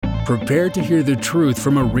Prepare to hear the truth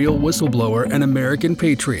from a real whistleblower and American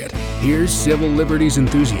patriot. Here's civil liberties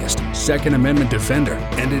enthusiast, Second Amendment defender,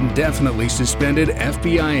 and indefinitely suspended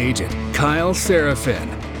FBI agent, Kyle Seraphin.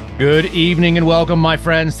 Good evening and welcome, my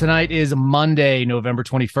friends. Tonight is Monday, November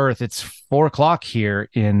 21st. It's 4 o'clock here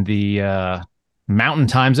in the Mountain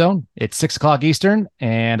Time Zone. It's 6 o'clock Eastern,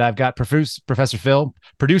 and I've got Professor Phil.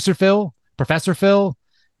 It's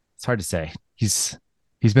hard to say.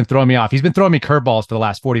 He's been throwing me off. He's been throwing me curveballs for the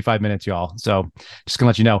last 45 minutes, y'all. So just going to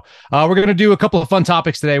let you know. We're going to do a couple of fun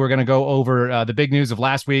topics today. We're going to go over the big news of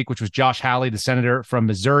last week, which was Josh Hawley, the senator from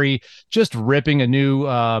Missouri, just ripping a new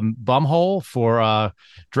bumhole for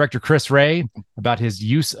Director Chris Wray about his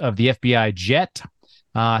use of the FBI jet.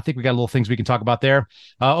 I think we got little things we can talk about there.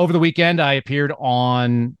 Over the weekend, I appeared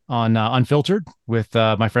on Unfiltered with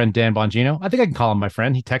my friend Dan Bongino. I think I can call him my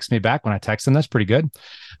friend. He texts me back when I text him. That's pretty good.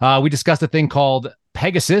 We discussed a thing called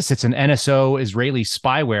Pegasus. It's an NSO Israeli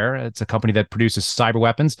spyware. It's a company that produces cyber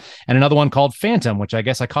weapons, and another one called Phantom, which I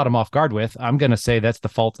guess I caught him off guard with. I'm going to say that's the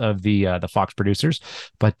fault of the Fox producers,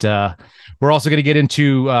 but we're also going to get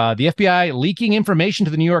into the FBI leaking information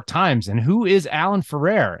to the New York Times, and who is Alan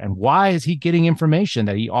Ferrer, and why is he getting information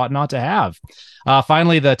that he ought not to have?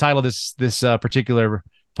 Finally, the title of this particular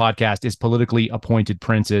podcast is Politically Appointed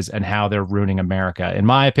Princes and How They're Ruining America. In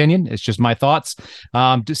my opinion, it's just my thoughts.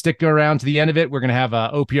 To stick around to the end of it, we're going to have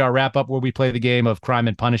a OPR wrap-up where we play the game of Crime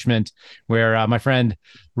and Punishment, where my friend,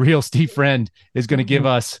 real Steve Friend, is going to give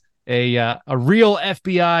us a real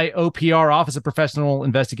FBI OPR, Office of Professional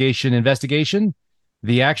Investigation,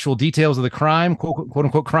 the actual details of the crime, quote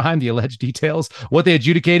unquote crime, the alleged details, what they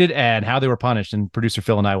adjudicated, and how they were punished. And producer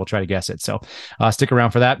Phil and I will try to guess it. So stick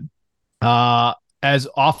around for that. As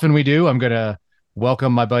often we do, I'm going to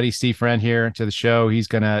welcome my buddy Steve Friend here to the show. He's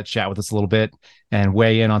going to chat with us a little bit and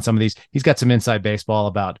weigh in on some of these. He's got some inside baseball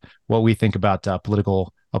about what we think about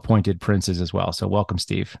political appointed princes as well. So welcome,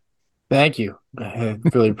 Steve. Thank you. I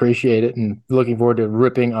really appreciate it, and looking forward to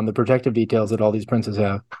ripping on the protective details that all these princes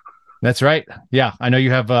have. That's right. Yeah, I know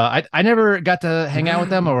you have. I never got to hang out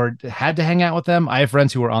with them or had to hang out with them. I have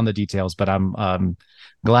friends who are on the details, but I'm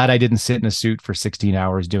glad I didn't sit in a suit for 16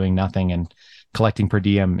 hours doing nothing and collecting per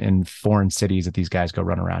diem in foreign cities that these guys go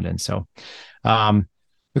run around in. So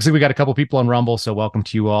looks like we got a couple people on Rumble, so welcome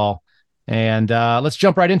to you all. And let's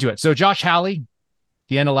jump right into it. So Josh Hawley,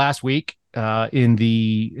 the end of last week, in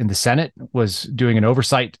the Senate, was doing an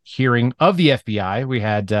oversight hearing of the FBI. We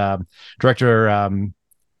had Director,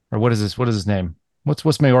 or what is his name? What's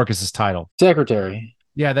Mayorkas' title? Secretary.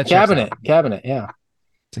 Yeah, that's Cabinet. Yeah.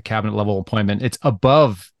 It's a cabinet level appointment. It's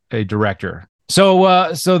above a director. So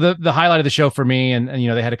the highlight of the show for me, and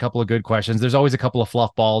they had a couple of good questions. There's always a couple of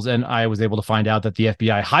fluff balls, and I was able to find out that the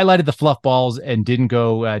FBI highlighted the fluff balls and didn't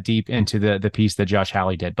go deep into the piece that Josh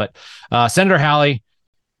Hawley did. But Senator Hawley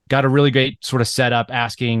got a really great sort of setup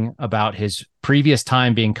asking about his previous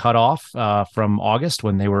time being cut off from August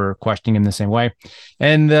when they were questioning him the same way.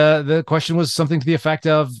 And the question was something to the effect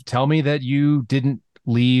of, tell me that you didn't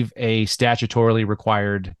leave a statutorily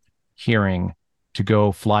required hearing to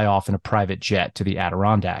go fly off in a private jet to the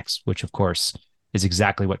Adirondacks, which of course is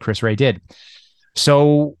exactly what Chris Wray did.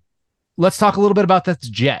 So let's talk a little bit about that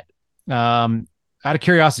jet. Out of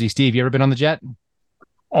curiosity, Steve, you ever been on the jet?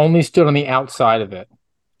 Only stood on the outside of it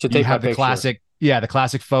to take my picture. The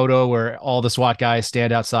classic photo where all the SWAT guys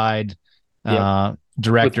stand outside. Yep.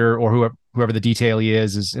 Director or whoever the detailee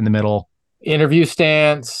is in the middle. Interview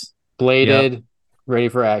stance, bladed, yep. Ready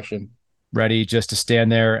for action. Ready just to stand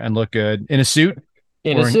there and look good in a suit.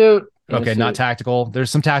 Okay, not tactical. There's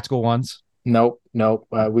some tactical ones. Nope.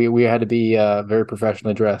 We had to be very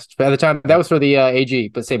professionally dressed. At the time, that was for the AG,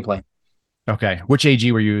 but same plane. Okay, which AG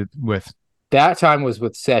were you with? That time was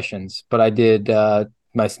with Sessions, but I did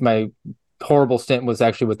my horrible stint was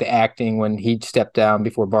actually with the acting when he stepped down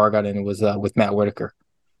before Barr got in. It was with Matt Whitaker.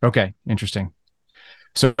 Okay, interesting.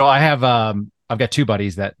 So I've got two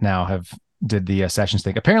buddies that now have did the Sessions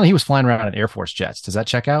thing. Apparently he was flying around in Air Force jets. Does that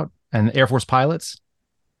check out? And Air Force pilots?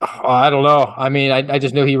 I don't know. I mean, I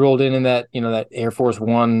just know he rolled in that, that Air Force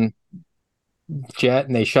One jet,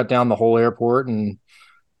 and they shut down the whole airport. And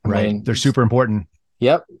they're super important.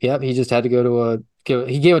 Yep. He just had to go to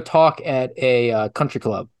he gave a talk at a country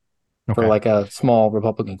club for like a small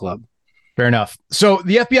Republican club. Fair enough. So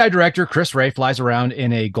the FBI director, Chris Wray, flies around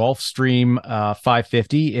in a Gulfstream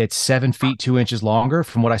 550. It's 7 feet 2 inches longer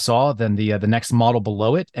from what I saw than the next model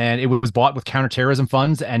below it. And it was bought with counterterrorism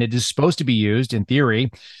funds. And it is supposed to be used, in theory,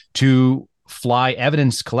 to fly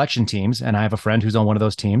evidence collection teams. And I have a friend who's on one of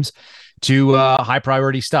those teams to high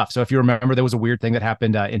priority stuff. So if you remember, there was a weird thing that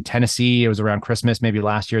happened in Tennessee. It was around Christmas, maybe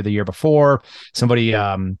last year, the year before. Somebody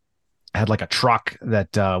had like a truck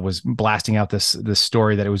that was blasting out this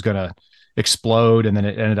story that it was going to explode, and then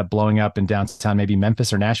it ended up blowing up in downtown, maybe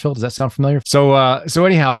Memphis or Nashville. Does that sound familiar? So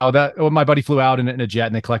anyhow, my buddy flew out in a jet,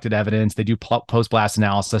 and they collected evidence. They do post blast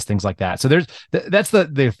analysis, things like that. So that's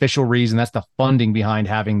the official reason. That's the funding behind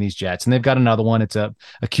having these jets. And they've got another one. It's a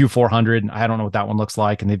Q400. I don't know what that one looks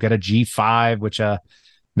like. And they've got a G5, which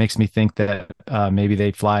makes me think that maybe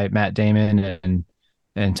they fly Matt Damon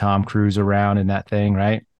and Tom Cruise around in that thing,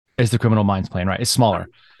 right? It's the Criminal Minds plane, right? It's smaller.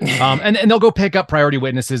 And they'll go pick up priority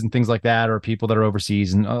witnesses and things like that, or people that are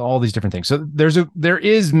overseas and all these different things. So there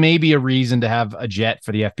is maybe a reason to have a jet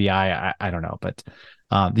for the FBI. I don't know, but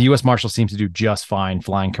the U.S. Marshal seems to do just fine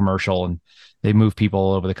flying commercial, and they move people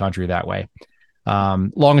all over the country that way.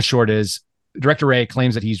 Long and short is Director Wray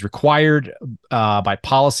claims that he's required by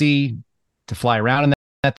policy to fly around in that.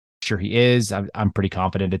 Sure he is. I'm pretty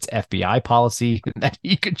confident it's FBI policy that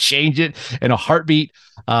he could change it in a heartbeat.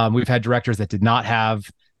 We've had directors that did not have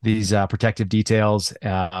these protective details.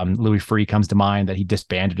 Louis Freeh comes to mind, that he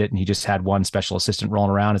disbanded it and he just had one special assistant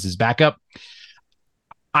rolling around as his backup.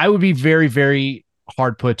 I would be very, very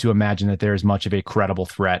hard put to imagine that there is much of a credible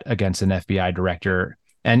threat against an FBI director.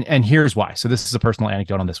 And here's why. So this is a personal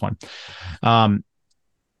anecdote on this one.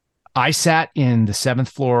 I sat in the 7th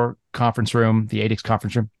floor conference room, the ADIX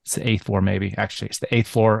conference room. It's the 8th floor, maybe. Actually, it's the 8th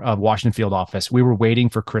floor of Washington Field Office. We were waiting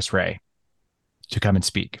for Chris Wray to come and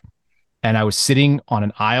speak. And I was sitting on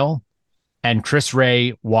an aisle, and Chris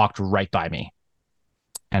Wray walked right by me.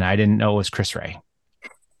 And I didn't know it was Chris Wray,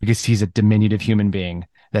 because he's a diminutive human being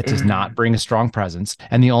that does not bring a strong presence.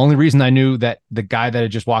 And the only reason I knew that the guy that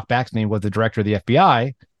had just walked back to me was the director of the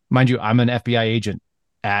FBI, mind you, I'm an FBI agent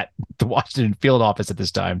at the Washington Field Office at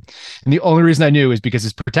this time. And the only reason I knew is because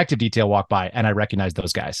his protective detail walked by, and I recognized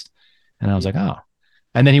those guys. And I was like, oh.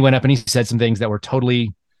 And then he went up and he said some things that were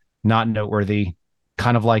totally not noteworthy.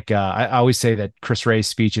 Kind of like, I always say that Chris Wray's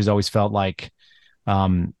speeches always felt like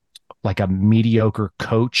a mediocre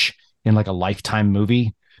coach in like a Lifetime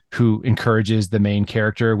movie who encourages the main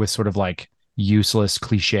character with sort of like useless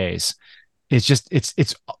cliches.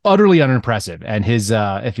 It's utterly unimpressive. And his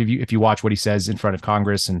if you watch what he says in front of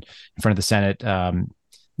Congress and in front of the Senate,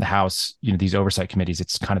 the House, these oversight committees,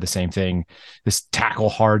 it's kind of the same thing. This tackle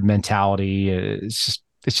hard mentality.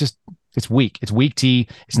 It's weak. It's weak tea.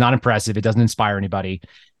 It's not impressive. It doesn't inspire anybody.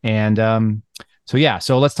 And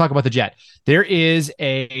so let's talk about the jet. There is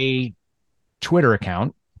a Twitter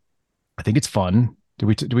account. I think it's fun.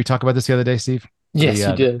 Did we talk about this the other day, Steve? Yes,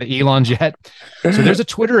 you did. The Elon jet. So there's a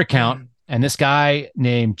Twitter account. And this guy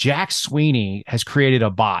named Jack Sweeney has created a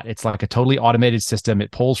bot. It's like a totally automated system. It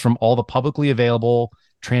pulls from all the publicly available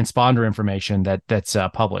transponder information that's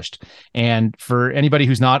published. And for anybody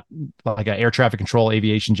who's not like an air traffic control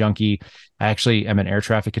aviation junkie, I actually am an air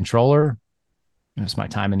traffic controller. It's my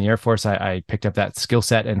time in the Air Force. I picked up that skill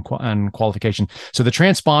set and qualification. So the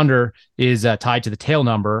transponder is tied to the tail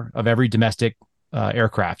number of every domestic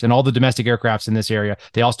aircraft, and all the domestic aircrafts in this area,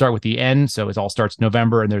 they all start with the N. So it all starts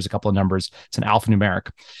November, and there's a couple of numbers. It's an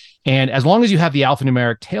alphanumeric. And as long as you have the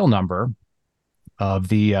alphanumeric tail number of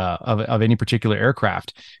the of any particular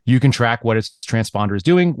aircraft, you can track what its transponder is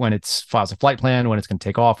doing, when it files a flight plan, when it's going to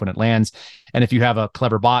take off, when it lands. And if you have a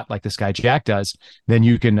clever bot like this guy Jack does, then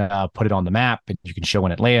you can put it on the map, and you can show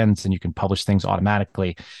when it lands, and you can publish things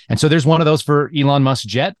automatically. And so there's one of those for Elon Musk's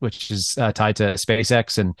jet, which is tied to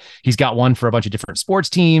SpaceX, and he's got one for a bunch of different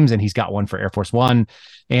sports teams, and he's got one for Air Force One.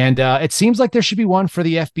 And it seems like there should be one for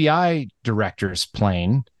the FBI director's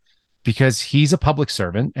plane, because he's a public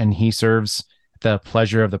servant and he serves the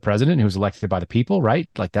pleasure of the president, who was elected by the people, right?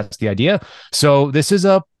 Like, that's the idea. So this is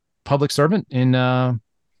a public servant in a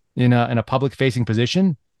public facing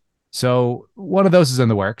position. So one of those is in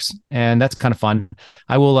the works, and that's kind of fun.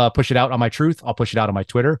 I will push it out on my Truth. I'll push it out on my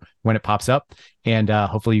Twitter when it pops up, and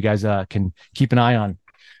hopefully you guys can keep an eye on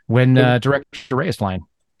when Director Wray is flying.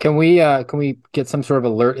 Can we get some sort of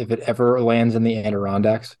alert if it ever lands in the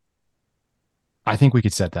Adirondacks? I think we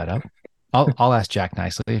could set that up. I'll ask Jack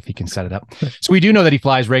nicely if he can set it up. So we do know that he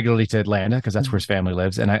flies regularly to Atlanta, because that's where his family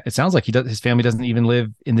lives. And it sounds like his family doesn't even live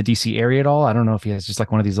in the DC area at all. I don't know if he has just like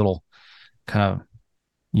one of these little kind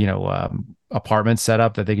of, apartments set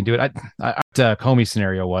up that they can do it. Comey's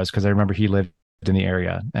scenario was, because I remember he lived in the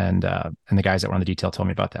area, and the guys that were on the detail told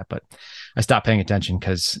me about that, but I stopped paying attention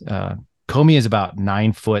because Comey is about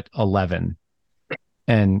 9'11",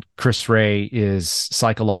 and Chris Wray is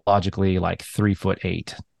psychologically like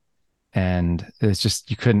 3'8". And it's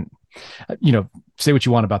just, you couldn't, say what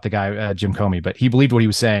you want about the guy, Jim Comey, but he believed what he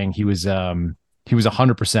was saying. He was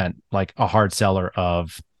 100% like a hard seller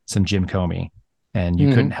of some Jim Comey, and you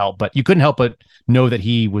couldn't help but know that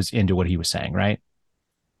he was into what he was saying. Right.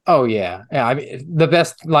 Oh yeah, yeah. I mean, the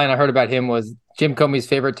best line I heard about him was Jim Comey's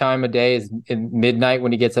favorite time of day is in midnight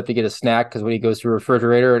when he gets up to get a snack because when he goes to the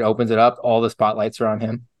refrigerator and opens it up, all the spotlights are on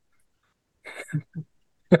him.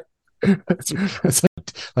 It's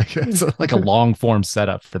like a long form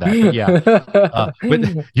setup for that. But yeah,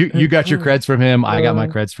 but you got your creds from him. I got my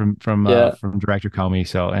creds from director Comey.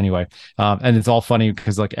 So anyway, and it's all funny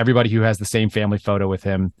because like everybody who has the same family photo with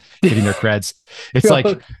him getting their creds, it's like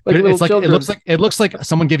it looks like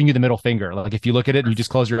someone giving you the middle finger. Like if you look at it and you just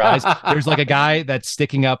close your eyes, there's like a guy that's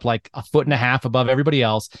sticking up like a foot and a half above everybody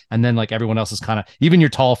else, and then like everyone else is kind of, even your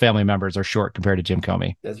tall family members are short compared to Jim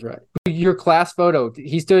Comey. That's right. Your class photo,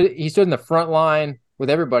 he stood in the front line with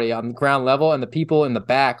everybody on the ground level, and the people in the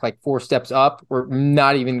back, like 4 steps up, were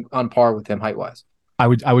not even on par with him height wise. I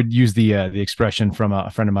would use the expression from a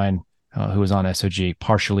friend of mine who was on SOG,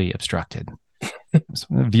 partially obstructed. The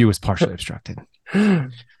view is partially obstructed.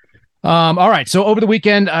 All right. So over the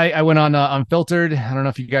weekend, I went on Unfiltered. I don't know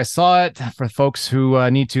if you guys saw it. For folks who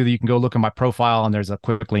need to, you can go look at my profile, and there's a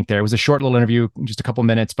quick link there. It was a short little interview, just a couple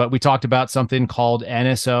minutes, but we talked about something called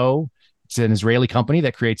NSO. It's an Israeli company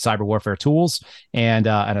that creates cyber warfare tools and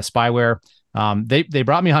a spyware. They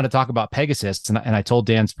brought me on to talk about Pegasus, and I told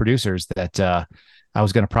Dan's producers that I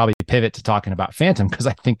was going to probably pivot to talking about Phantom because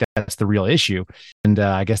I think that's the real issue. And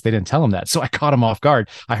I guess they didn't tell him that. So I caught him off guard.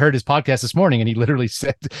 I heard his podcast this morning and he literally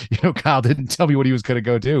said, Kyle didn't tell me what he was going to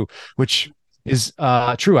go do, which is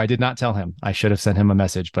true. I did not tell him. I should have sent him a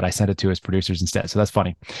message, but I sent it to his producers instead. So that's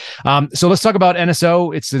funny. So let's talk about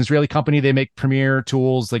NSO. It's an Israeli company. They make premier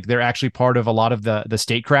tools. Like they're actually part of a lot of the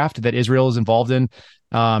statecraft that Israel is involved in.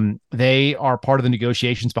 They are part of the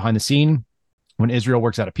negotiations behind the scene when Israel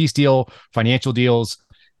works out a peace deal, financial deals,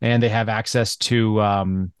 and they have access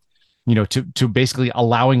to, to basically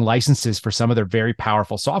allowing licenses for some of their very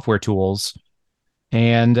powerful software tools.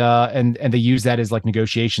 And they use that as like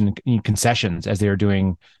negotiation concessions as they are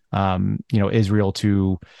doing, Israel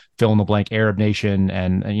to fill in the blank Arab nation.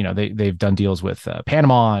 And, they've done deals with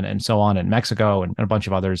Panama and so on, and Mexico and a bunch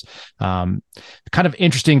of others. Kind of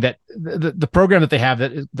interesting that the program that they have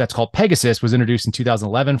that's called Pegasus was introduced in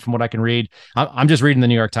 2011, from what I can read. I'm just reading the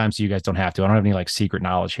New York Times, so you guys don't have to. I don't have any like secret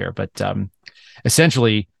knowledge here, but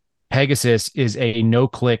essentially, Pegasus is a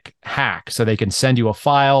no-click hack, so they can send you a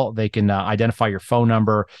file. They can identify your phone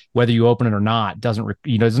number, whether you open it or not. Doesn't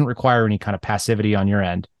require any kind of passivity on your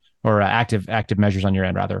end, or active measures on your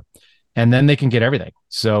end rather. And then they can get everything.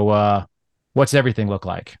 So, what's everything look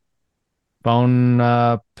like?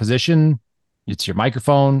 Phone position. It's your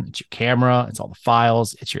microphone. It's your camera. It's all the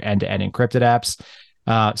files. It's your end-to-end encrypted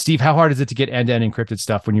apps. Steve, how hard is it to get end-to-end encrypted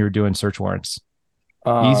stuff when you're doing search warrants?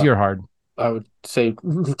 Easy or hard? I would say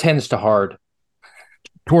tends to hard.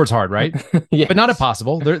 Towards hard, right? Yeah, but not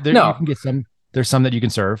impossible. There no. You can get some. There's some that you can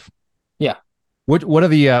serve. Yeah. What are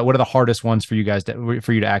the hardest ones for you guys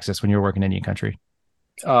for you to access when you're working in Indian country?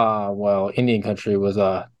 Well, Indian country was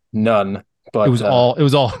none. But it was all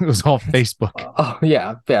Facebook.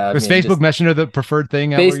 Yeah. Was Facebook Messenger the preferred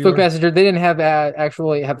thing? Facebook Messenger. They didn't have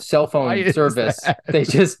actually have cell phone service. They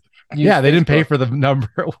just. They didn't pay for the number.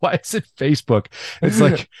 Why is it Facebook? It's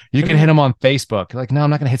like you can hit them on Facebook. Like, no, I'm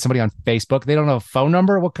not going to hit somebody on Facebook. They don't know a phone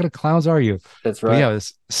number. What kind of clowns are you? That's right. But yeah,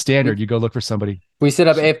 it's standard. You go look for somebody. We set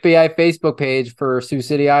up an FBI Facebook page for Sioux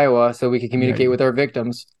City, Iowa, so we can communicate with our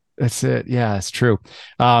victims. That's it. Yeah, it's true.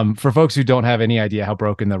 For folks who don't have any idea how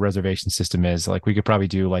broken the reservation system is, like we could probably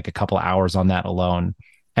do like a couple hours on that alone.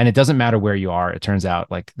 And it doesn't matter where you are. It turns out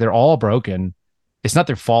like they're all broken. It's not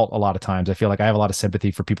their fault a lot of times. I feel like I have a lot of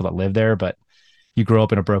sympathy for people that live there, but you grow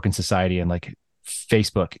up in a broken society and like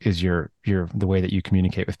Facebook is the way that you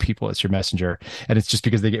communicate with people. It's your messenger, and it's just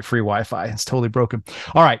because they get free Wi-Fi. It's totally broken.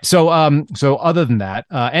 All right. So other than that,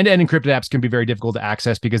 end-to-end encrypted apps can be very difficult to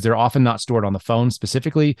access because they're often not stored on the phone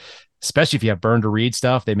specifically, especially if you have burn to read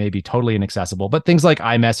stuff. They may be totally inaccessible, but things like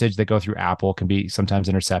iMessage that go through Apple can be sometimes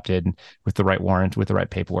intercepted with the right warrant, with the right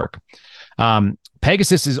paperwork.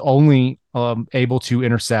 Pegasus is only able to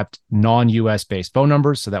intercept non-US based phone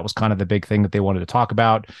numbers. So that was kind of the big thing that they wanted to talk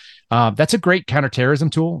about. That's a great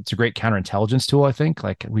counterterrorism tool. It's a great counterintelligence tool, I think.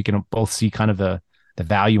 Like we can both see kind of the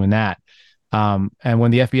value in that. And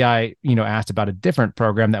when the FBI, asked about a different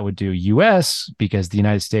program that would do US, because the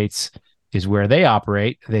United States is where they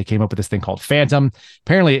operate, they came up with this thing called Phantom.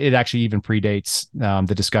 Apparently, it actually even predates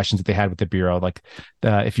the discussions that they had with the Bureau. Like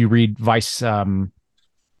if you read Vice.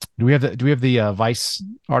 Do we have the Vice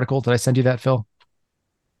article? Did I send you that, Phil?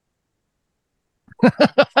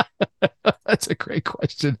 That's a great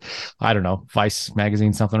question. I don't know. Vice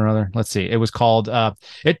magazine, something or other. Let's see. It was called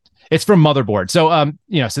it It's from Motherboard. So,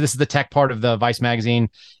 so this is the tech part of the Vice magazine.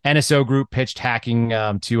 NSO Group pitched hacking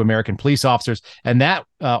to American police officers, and that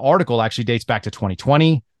article actually dates back to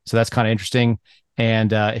 2020. So that's kind of interesting.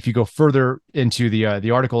 And if you go further into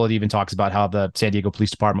the article, it even talks about how the San Diego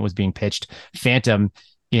Police Department was being pitched Phantom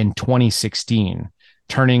in 2016,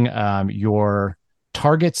 turning your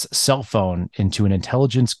target's cell phone into an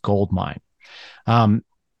intelligence gold mine.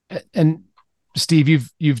 And Steve,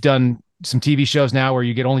 you've done some TV shows now where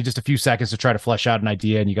you get only just a few seconds to try to flesh out an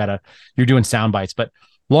idea, and you're doing sound bites. But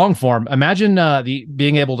long form, imagine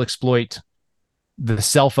being able to exploit the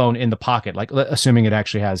cell phone in the pocket, like assuming it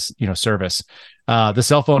actually has service, the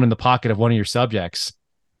cell phone in the pocket of one of your subjects,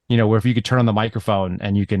 where if you could turn on the microphone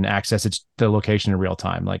and you can access the location in real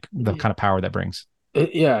time, like the kind of power that brings.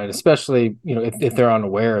 Yeah, and especially if they're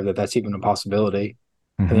unaware that that's even a possibility.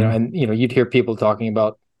 Mm-hmm. And you'd hear people talking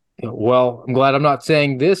about, well, I'm glad I'm not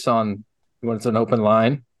saying this on when it's an open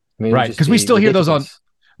line. I mean, right, because we still hear those on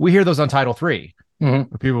Title III.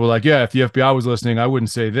 Mm-hmm. People were like, yeah, if the FBI was listening, I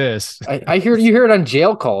wouldn't say this. I hear it on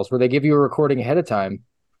jail calls where they give you a recording ahead of time.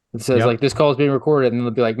 It says like this call is being recorded, and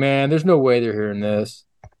they'll be like, man, there's no way they're hearing this.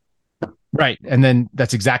 Right, and then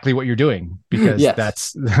that's exactly what you're doing, because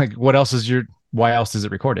that's like, why else is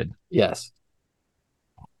it recorded? Yes.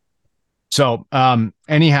 So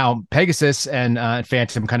anyhow, Pegasus and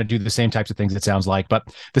Phantom kind of do the same types of things, it sounds like. But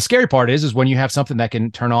the scary part is when you have something that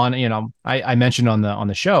can turn on, I mentioned on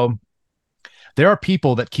the show, there are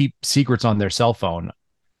people that keep secrets on their cell phone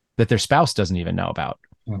that their spouse doesn't even know about.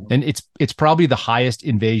 Mm-hmm. And it's probably the highest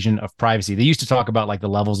invasion of privacy. They used to talk about like the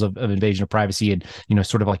levels of invasion of privacy, and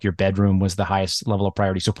sort of like your bedroom was the highest level of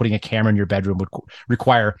priority. So putting a camera in your bedroom would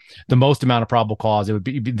require the most amount of probable cause. It would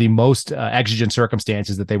be the most exigent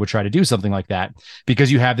circumstances that they would try to do something like that,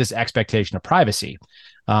 because you have this expectation of privacy.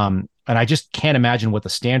 And I just can't imagine what the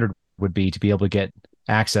standard would be to be able to get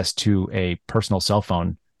access to a personal cell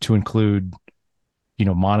phone to include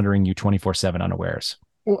monitoring you 24/7 unawares.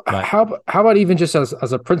 Well, how about even just as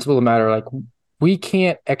a principle of the matter, like we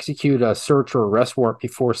can't execute a search or arrest warrant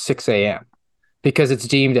before 6 a.m. because it's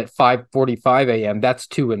deemed at 5:45 a.m. That's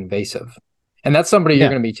too invasive. And that's somebody you're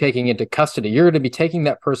going to be taking into custody. You're going to be taking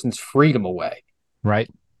that person's freedom away. Right.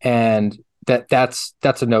 And that's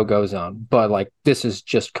a no-go zone. But like this is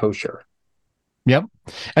just kosher. Yep.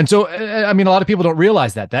 And so, I mean, a lot of people don't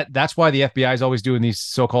realize that's why the FBI is always doing these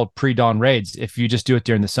so-called pre-dawn raids. If you just do it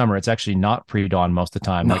during the summer, it's actually not pre-dawn most of the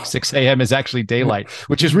time. No. Like 6 a.m. is actually daylight,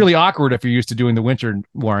 which is really awkward if you're used to doing the winter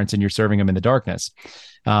warrants and you're serving them in the darkness.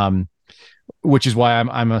 Which is why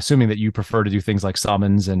I'm assuming that you prefer to do things like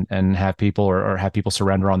summons and have people or have people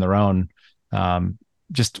surrender on their own.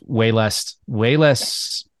 Just way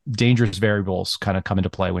less dangerous variables kind of come into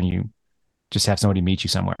play when you just have somebody meet you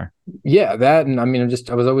somewhere. Yeah, that, and I mean,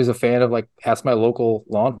 I was always a fan of like ask my local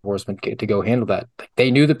law enforcement to go handle that. Like,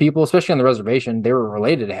 they knew the people, especially on the reservation. They were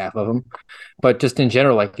related to half of them, but just in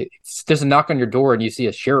general, like there's a knock on your door and you see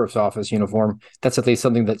a sheriff's office uniform. That's at least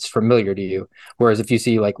something that's familiar to you. Whereas if you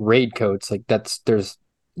see like raid coats, like there's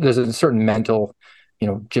a certain mental,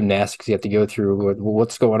 gymnastics you have to go through.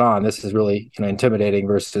 What's going on? This is really intimidating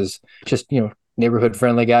versus just neighborhood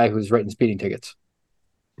friendly guy who's writing speeding tickets.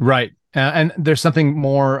 Right. And there's something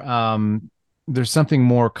more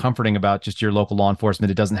comforting about just your local law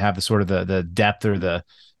enforcement. It doesn't have the sort of the depth or the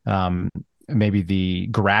maybe the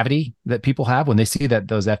gravity that people have when they see that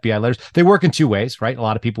those FBI letters. They work in two ways, right? A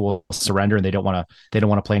lot of people will surrender and they don't want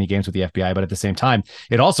to play any games with the FBI, but at the same time,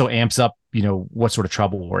 it also amps up, what sort of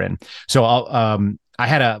trouble we're in. So I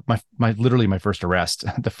had literally my first arrest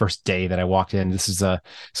the first day that I walked in. This is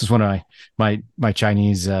one of my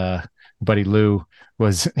Chinese buddy Lou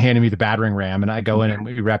was handing me the battering ram, and I go in and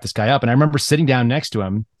we wrap this guy up. And I remember sitting down next to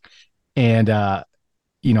him, and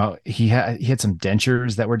he had some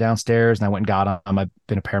dentures that were downstairs, and I went and got them. I've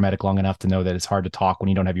been a paramedic long enough to know that it's hard to talk when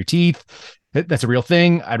you don't have your teeth. That's a real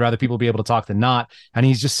thing. I'd rather people be able to talk than not. And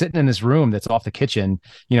he's just sitting in this room that's off the kitchen,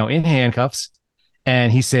 in handcuffs.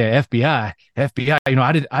 And he said, FBI,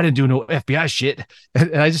 I didn't do no FBI shit.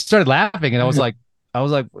 And I just started laughing. And I was like,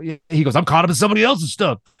 he goes, I'm caught up in somebody else's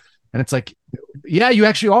stuff. And it's like, yeah, you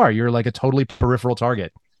actually are. You're like a totally peripheral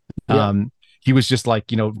target. Yeah. He was just like,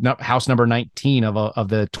 house number 19 of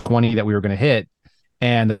the 20 that we were going to hit.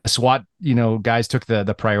 And the SWAT, guys took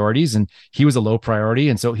the priorities, and he was a low priority.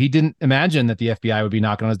 And so he didn't imagine that the FBI would be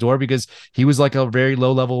knocking on his door, because he was like a very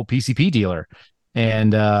low level PCP dealer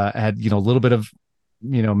and had, a little bit of,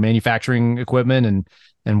 manufacturing equipment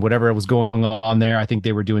and whatever was going on there. I think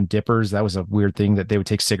they were doing dippers. That was a weird thing, that they would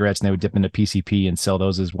take cigarettes and they would dip into PCP and sell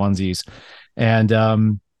those as onesies. And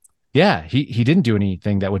he didn't do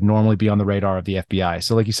anything that would normally be on the radar of the FBI.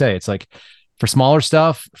 So like you say, it's like for smaller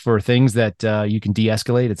stuff, for things that you can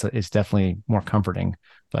de-escalate, it's definitely more comforting.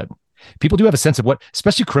 But people do have a sense of what,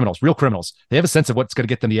 especially criminals, real criminals, they have a sense of what's going to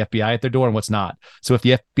get them the FBI at their door and what's not. So if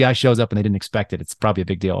the FBI shows up and they didn't expect it, it's probably a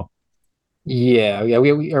big deal. Yeah.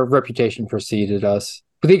 Our reputation preceded us,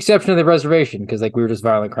 with the exception of the reservation, because like we were just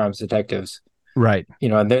violent crimes detectives. Right. You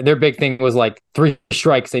know, and their big thing was like 3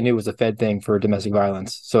 strikes. They knew was a Fed thing for domestic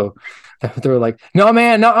violence. So they were like, no,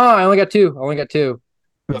 man, no, I only got 2.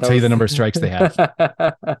 I'll tell you the number of strikes they have.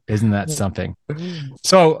 Isn't that something?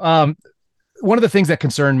 So one of the things that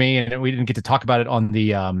concerned me, and we didn't get to talk about it on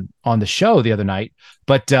the show the other night,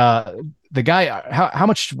 but the guy, how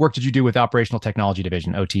much work did you do with Operational Technology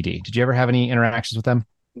Division, OTD? Did you ever have any interactions with them?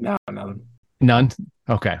 No. None?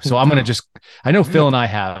 Okay. So I'm going to I know Phil and I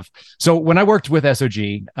have. So when I worked with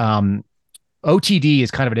SOG, OTD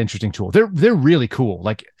is kind of an interesting tool. They're really cool.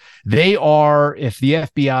 Like they are, if the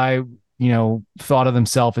FBI, thought of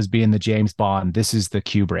themselves as being the James Bond, this is the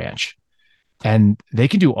Q branch. And they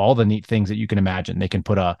can do all the neat things that you can imagine. They can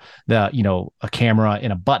put a camera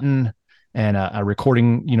in a button and a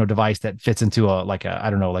recording, device that fits into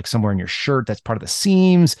like somewhere in your shirt. That's part of the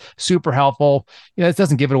seams. Super helpful. It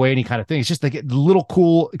doesn't give it away any kind of thing. It's just like little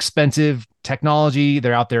cool, expensive technology.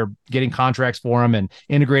 They're out there getting contracts for them and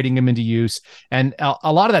integrating them into use. And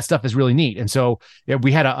a lot of that stuff is really neat. And so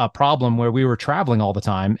we had a problem where we were traveling all the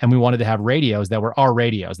time and we wanted to have radios that were our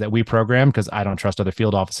radios that we programmed, because I don't trust other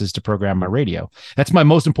field offices to program my radio. That's my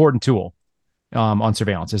most important tool on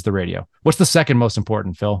surveillance, is the radio. What's the second most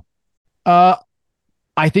important, Phil?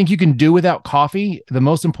 I think you can do without coffee. The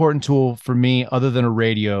most important tool for me, other than a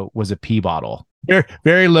radio, was a pee bottle. Very,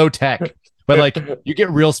 very low tech, but like you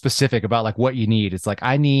get real specific about like what you need. It's like,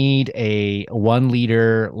 I need a 1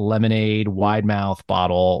 liter lemonade wide mouth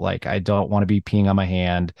bottle. Like I don't want to be peeing on my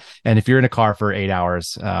hand. And if you're in a car for 8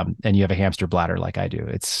 hours and you have a hamster bladder like I do,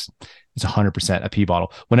 it's 100% a pee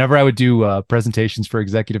bottle. Whenever I would do presentations for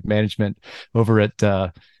executive management over at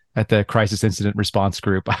the crisis incident response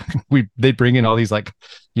group, they'd bring in all these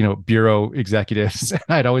bureau executives. And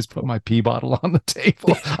I'd always put my pee bottle on the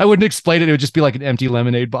table. I wouldn't explain it. It would just be like an empty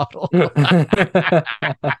lemonade bottle. It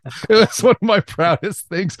was one of my proudest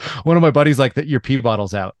things. One of my buddies like, that your pee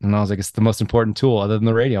bottle's out. And I was like, it's the most important tool other than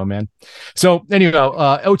the radio, man. So anyway,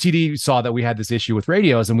 OTD saw that we had this issue with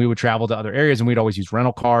radios and we would travel to other areas and we'd always use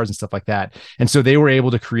rental cars and stuff like that. And so they were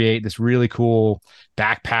able to create this really cool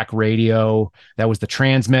backpack radio that was the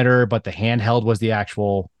transmitter, but the handheld was the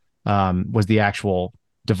actual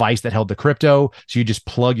device that held the crypto. So you just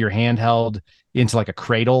plug your handheld into like a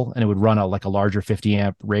cradle and it would run a larger 50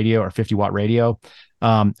 amp radio or 50 watt radio.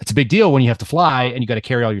 It's a big deal when you have to fly and you got to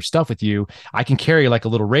carry all your stuff with you. I can carry like a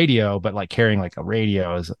little radio, but like carrying like a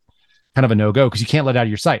radio is kind of a no-go because you can't let it out of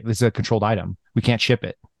your sight. This is a controlled item. We can't ship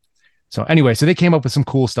it. So anyway, so they came up with some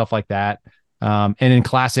cool stuff like that. And in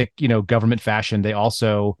classic, government fashion, they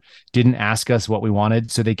also didn't ask us what we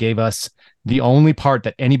wanted. So they gave us the only part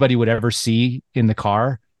that anybody would ever see in the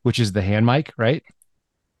car, which is the hand mic, right?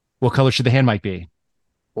 What color should the hand mic be?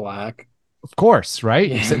 Black. Of course, right?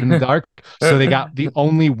 Yeah. Sitting in the dark. So they got the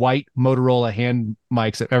only white Motorola hand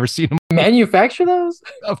mics I've ever seen. Manufacture those?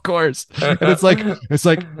 Of course. And it's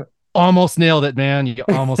like almost nailed it, man. You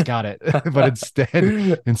almost got it. But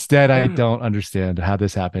instead, I don't understand how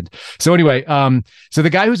this happened. So anyway, so the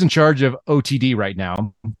guy who's in charge of OTD right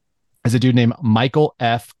now is a dude named Michael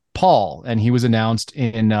F. Paul, and he was announced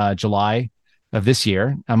in July of this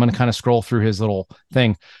year. I'm going to kind of scroll through his little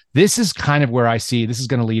thing. This is kind of where I see, this is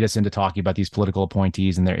going to lead us into talking about these political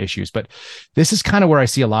appointees and their issues, but this is kind of where I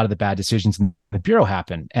see a lot of the bad decisions in the Bureau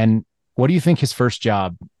happen. And what do you think his first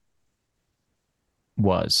job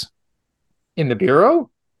was? In the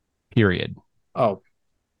Bureau? Period. Oh,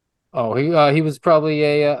 he was probably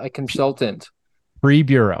a consultant.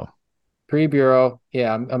 Pre-Bureau.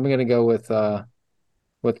 Yeah, I'm going to go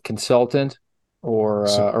with consultant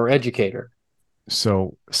or educator.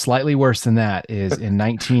 So slightly worse than that is in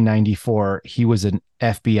 1994, he was an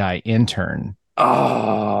FBI intern.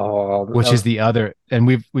 Oh, which is the other, and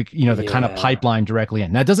we kind of pipeline directly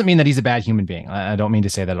in. Now, it doesn't mean that he's a bad human being. I don't mean to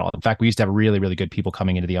say that at all. In fact, we used to have really, really good people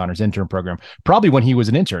coming into the honors intern program, probably when he was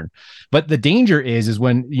an intern. But the danger is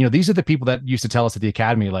when, these are the people that used to tell us at the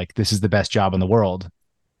academy, like, this is the best job in the world.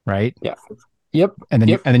 Right. Yeah. Yep. And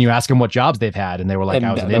then you ask them what jobs they've had. And they were like,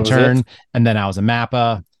 I was an intern, and then I was a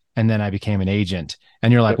MAPA, and then I became an agent.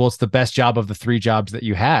 And you're like, well, it's the best job of the 3 jobs that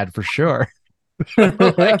you had for sure.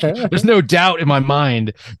 There's no doubt in my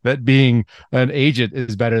mind that being an agent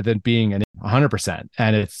is better than being an 100%.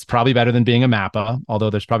 And it's probably better than being a MAPA, although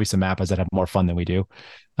there's probably some MAPAs that have more fun than we do.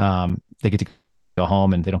 They get to go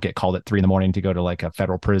home and they don't get called at 3 a.m. to go to like a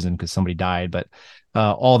federal prison because somebody died. But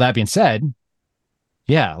all that being said,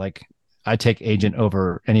 Yeah, like I'd take agent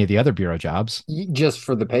over any of the other bureau jobs. Just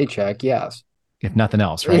for the paycheck, yes. If nothing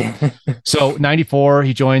else, right? So 94,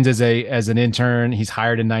 he joins as an intern. He's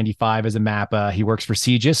hired in 95 as a MAPA. He works for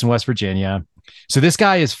CGIS in West Virginia. So this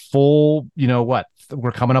guy is full,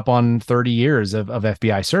 we're coming up on 30 years of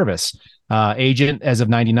FBI service. Agent as of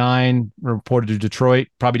 99, reported to Detroit,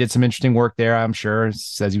 probably did some interesting work there, I'm sure.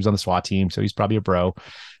 Says he was on the SWAT team, so he's probably a bro.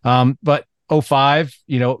 But 05,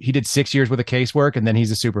 he did 6 years with a casework, and then he's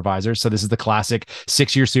a supervisor. So this is the classic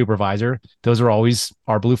 6-year supervisor. Those are always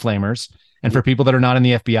our blue flamers. And for people that are not in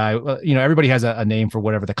the FBI, everybody has a name for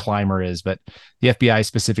whatever the climber is, but the FBI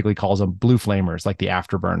specifically calls them blue flamers, like the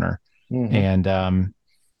afterburner. Mm-hmm. And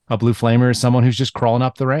a blue flamer is someone who's just crawling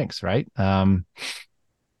up the ranks, right?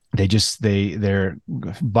 They're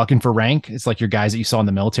bucking for rank. It's like your guys that you saw in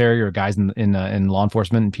the military or guys in law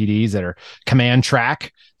enforcement and PDs that are command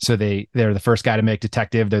track. So they're the first guy to make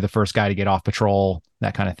detective. They're the first guy to get off patrol,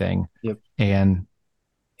 that kind of thing. Yep. And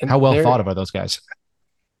how well thought of are those guys?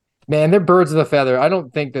 Man, they're birds of a feather. I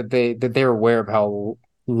don't think that they're aware of how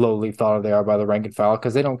lowly thought of they are by the rank and file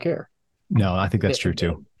because they don't care. No, I think that's true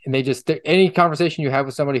too. And any conversation you have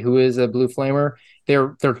with somebody who is a blue flamer,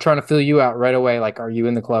 they're trying to fill you out right away. Like, are you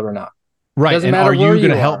in the club or not? Right. And are you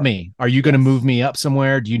going to help me? Are you going to move me up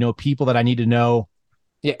somewhere? Do you know people that I need to know?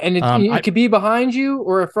 Yeah. And it could be behind you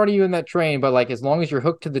or in front of you in that train. But like, as long as you're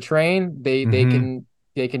hooked to the train, they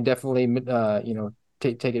can definitely,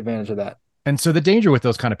 take advantage of that. And so the danger with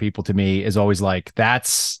those kind of people to me is always like,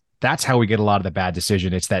 that's how we get a lot of the bad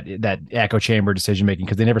decision. It's that echo chamber decision making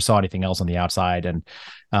because they never saw anything else on the outside. And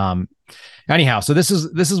anyhow, so this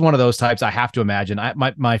is one of those types. I have to imagine.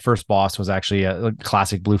 My first boss was actually a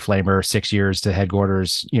classic blue flamer, 6 years to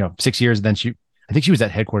headquarters. 6 years. And then I think she was at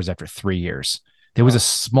headquarters after 3 years. There was a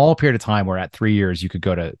small period of time where at 3 years you could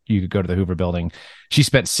go to the Hoover Building. She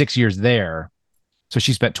spent 6 years there. So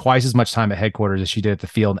she spent twice as much time at headquarters as she did at the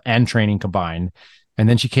field and training combined. And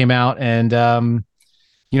then she came out and,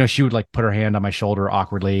 she would like put her hand on my shoulder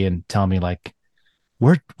awkwardly and tell me like,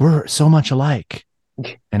 we're so much alike.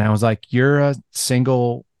 And I was like, you're a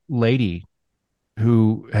single lady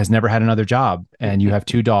who has never had another job and you have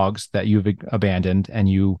 2 dogs that you've abandoned and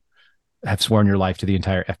you have sworn your life to the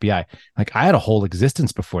entire FBI. Like I had a whole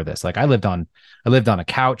existence before this. Like I lived on a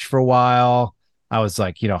couch for a while. I was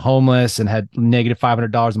like, homeless and had negative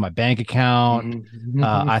 $500 in my bank account.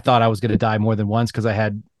 I thought I was going to die more than once because I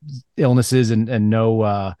had illnesses and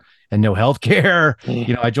no health care.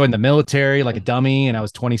 I joined the military like a dummy and I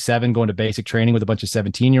was 27 going to basic training with a bunch of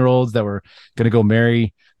 17-year-olds that were going to go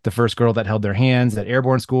marry the first girl that held their hands at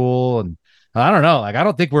airborne school. And I don't know, like, I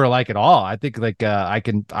don't think we're alike at all. I think like I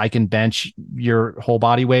can bench your whole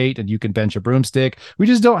body weight and you can bench a broomstick. We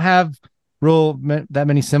just don't have that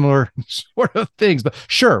many similar sort of things, but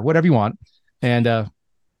sure, whatever you want. And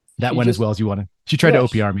that went as well as you wanted. She tried to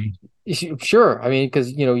OPR me. Sure. I mean,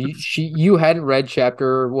 because you hadn't read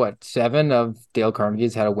chapter 7 of Dale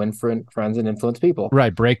Carnegie's How to Win Friends and Influence People.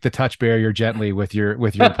 Right. Break the touch barrier gently with your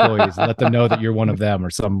employees. Let them know that you're one of them or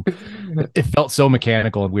some. It felt so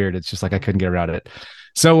mechanical and weird. It's just like I couldn't get around it.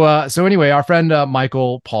 So anyway, our friend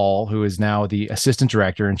Michael Paul, who is now the assistant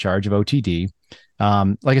director in charge of OTD.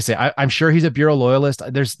 Like I say, I'm sure he's a bureau loyalist.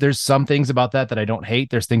 There's some things about that I don't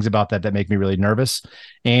hate. There's things about that make me really nervous.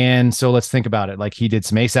 And so let's think about it. Like he did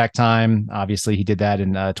some ASAC time. Obviously he did that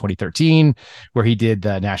in 2013 where he did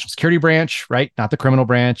the national security branch, right? Not the criminal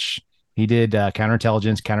branch. He did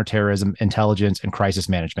counterintelligence, counterterrorism, intelligence, and crisis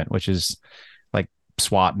management, which is like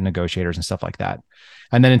SWAT and negotiators and stuff like that.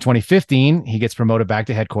 And then in 2015, he gets promoted back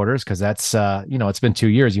to headquarters because that's, it's been 2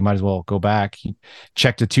 years. You might as well go back. He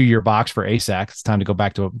checked a 2-year box for ASAC. It's time to go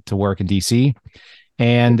back to work in DC.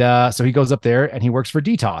 And so he goes up there and he works for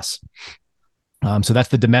DTOS. So that's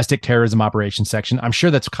the domestic terrorism operations section. I'm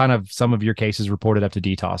sure that's kind of some of your cases reported up to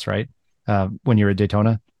DTOS, right? When you're at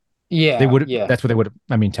Daytona. Yeah. They would. Yeah. That's what they would.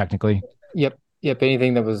 I mean, technically. Yep.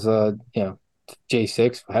 Anything that was,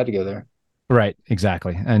 J6 had to go there. Right,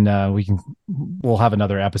 exactly. And we'll have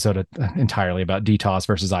another episode entirely about DTOS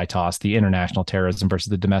versus ITOS, the international terrorism versus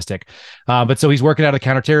the domestic. But so he's working out of the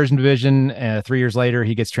counterterrorism division. 3 years later,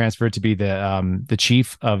 he gets transferred to be the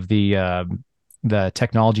chief of the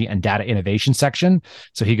technology and data innovation section.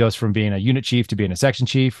 So he goes from being a unit chief to being a section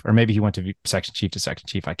chief, or maybe he went to section chief to section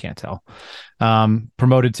chief. I can't tell.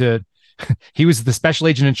 Promoted to, he was the special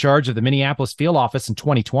agent in charge of the Minneapolis field office in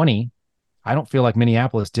 2020. I don't feel like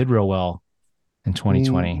Minneapolis did real well in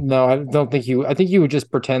 2020. No, I don't think I think you would just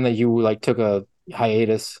pretend that you like took a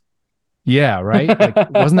hiatus. Yeah, right. Like,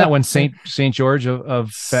 wasn't that when St. George of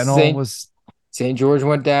fentanyl was? St. George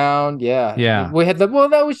went down. Yeah. Yeah. We had it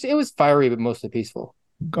was fiery, but mostly peaceful.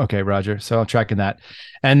 Okay, Roger. So I'm tracking that.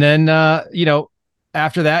 And then,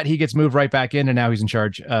 after that, he gets moved right back in, and now he's in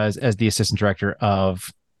charge as the assistant director of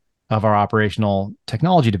our operational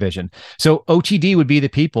technology division. So OTD would be the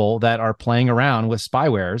people that are playing around with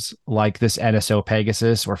spywares like this NSO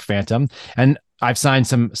Pegasus or Phantom. And I've signed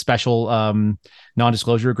some special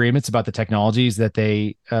non-disclosure agreements about the technologies that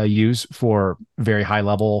they use for very high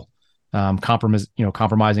level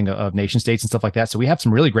compromising of nation states and stuff like that. So we have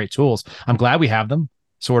some really great tools. I'm glad we have them,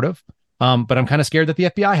 sort of. But I'm kind of scared that the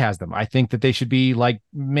FBI has them. I think that they should be like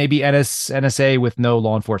maybe NSA with no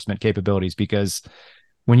law enforcement capabilities, because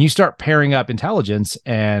when you start pairing up intelligence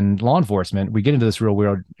and law enforcement, we get into this real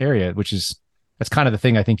weird area, that's kind of the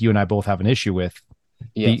thing I think you and I both have an issue with.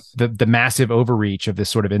 Yes. The massive overreach of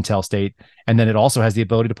this sort of intel state. And then it also has the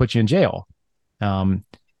ability to put you in jail.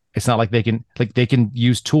 It's not like they can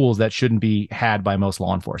use tools that shouldn't be had by most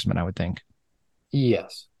law enforcement, I would think.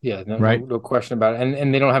 Yes. Yeah. Right. No question about it.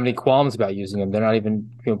 And they don't have any qualms about using them. They're not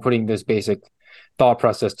even putting this basic thought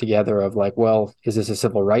process together of like, well, is this a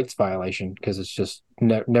civil rights violation? Because it's just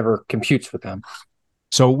never computes with them.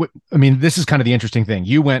 So, I mean, this is kind of the interesting thing.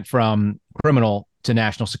 You went from criminal to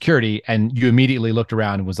national security, and you immediately looked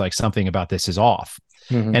around and was like, something about this is off.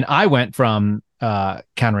 Mm-hmm. And I went from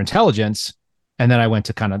counterintelligence, and then I went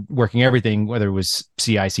to kind of working everything, whether it was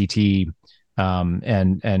CICT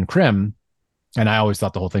and CRIM. And I always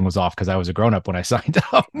thought the whole thing was off because I was a grown up when I signed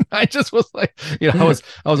up. I just was like, I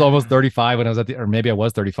was almost 35 when I was or maybe I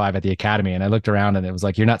was 35 at the academy. And I looked around and it was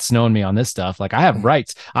like, you're not snowing me on this stuff. Like, I have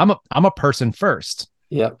rights. I'm a person first.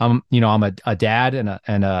 Yeah. I'm a dad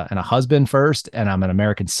and a husband first, and I'm an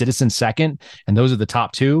American citizen second. And those are the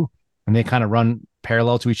top two. And they kind of run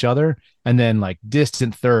parallel to each other. And then like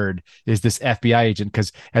distant third is this FBI agent.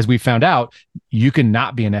 Because as we found out, you can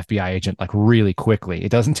not be an FBI agent like really quickly.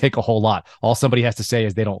 It doesn't take a whole lot. All somebody has to say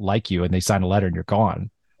is they don't like you, and they sign a letter and you're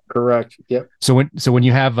gone. Correct. Yep. So when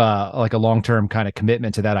you have like a long-term kind of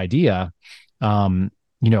commitment to that idea,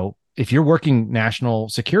 if you're working national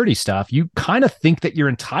security stuff, you kind of think that you're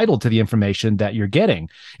entitled to the information that you're getting.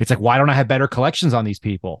 It's like, why don't I have better collections on these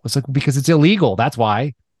people? It's like, because it's illegal. That's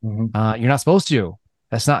why. Mm-hmm. You're not supposed to.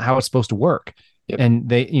 That's not how it's supposed to work. Yep. And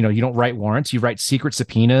they, you don't write warrants, you write secret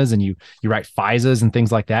subpoenas, and you write FISAs and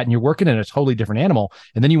things like that. And you're working in a totally different animal.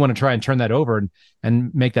 And then you want to try and turn that over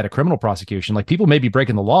and make that a criminal prosecution. Like, people may be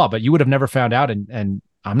breaking the law, but you would have never found out. And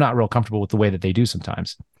I'm not real comfortable with the way that they do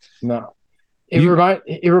sometimes. No.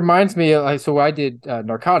 It reminds me of, so I did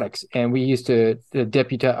narcotics, and we used to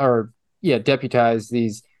deputize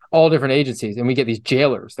these all different agencies, and we get these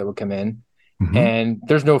jailers that would come in. Mm-hmm. And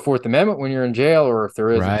there's no Fourth Amendment when you're in jail, or if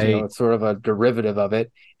there is, right, it's sort of a derivative of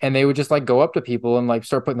it. And they would just like go up to people and like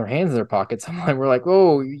start putting their hands in their pockets. We're like,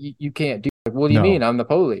 oh, you can't do that. What do you mean? I'm the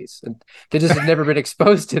police. And they just have never been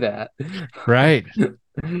exposed to that. Right.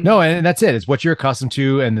 No, and that's it. It's what you're accustomed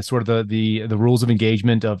to, and the sort of the rules of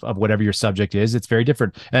engagement of whatever your subject is. It's very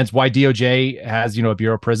different. And it's why DOJ has, a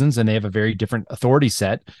Bureau of Prisons, and they have a very different authority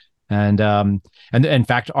set. And in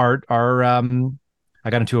fact, our I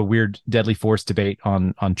got into a weird deadly force debate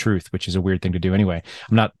on Truth, which is a weird thing to do anyway.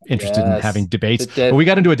 I'm not interested in having debates, but we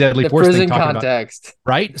got into a deadly force thing talking context.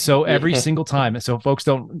 About, right? So every single time, so folks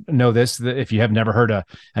don't know this, if you have never heard an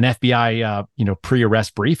FBI,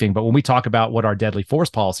 pre-arrest briefing, but when we talk about what our deadly force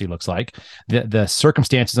policy looks like, the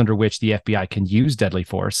circumstances under which the FBI can use deadly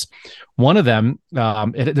force, one of them,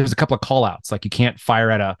 there's a couple of call outs, like you can't fire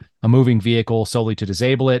at a moving vehicle solely to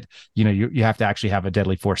disable it. You have to actually have a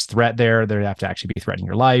deadly force threat there. They have to actually be threatening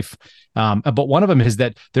your life. But one of them is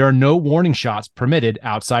that there are no warning shots permitted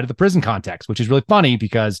outside of the prison context, which is really funny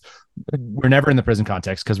because we're never in the prison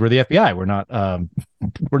context because we're the FBI.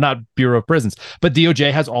 We're not Bureau of Prisons, but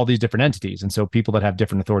DOJ has all these different entities. And so people that have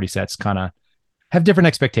different authority sets kind of have different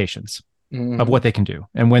expectations of what they can do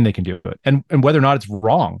and when they can do it, and whether or not it's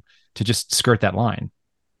wrong to just skirt that line.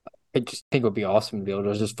 I just think it would be awesome to be able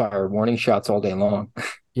to just fire warning shots all day long.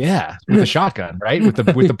 Yeah, with a shotgun, right? With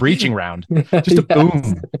the breaching round, just a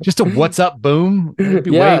boom, just a "what's up" boom. It'd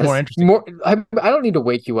be way more interesting. I don't need to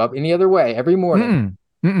wake you up any other way every morning.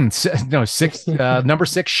 No, number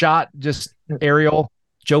 6 shot, just aerial,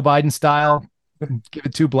 Joe Biden style. Give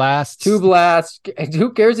it 2 blasts. 2 blasts.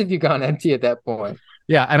 Who cares if you've gone empty at that point?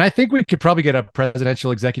 Yeah, and I think we could probably get a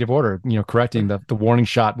presidential executive order, correcting the warning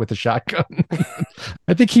shot with the shotgun.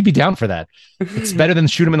 I think he'd be down for that. It's better than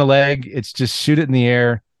shoot him in the leg. It's just shoot it in the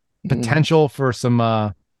air. Potential for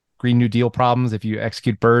some Green New Deal problems if you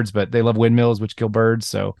execute birds, but they love windmills, which kill birds.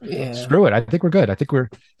 So screw it. I think we're good. I think we're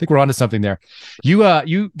onto something there.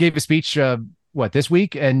 You gave a speech this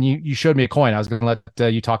week, and you showed me a coin. I was going to let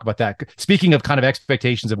you talk about that. Speaking of kind of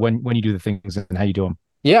expectations of when you do the things and how you do them.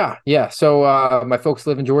 Yeah, yeah. So my folks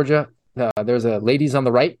live in Georgia. There's a Ladies on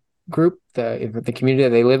the Right group, the community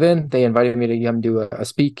that they live in. They invited me to come do a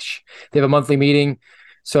speech. They have a monthly meeting.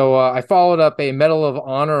 So I followed up a Medal of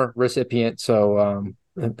Honor recipient. So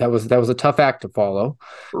that was a tough act to follow.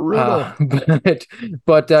 Brutal.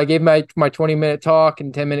 But I gave my 20-minute talk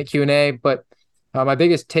and 10-minute Q&A. But my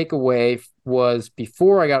biggest takeaway was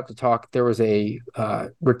before I got to talk, there was a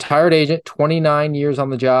retired agent, 29 years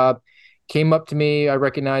on the job, came up to me. I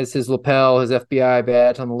recognized his lapel, his FBI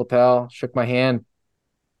badge on the lapel, shook my hand,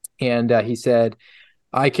 and he said,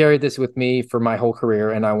 I carried this with me for my whole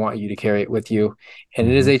career, and I want you to carry it with you. And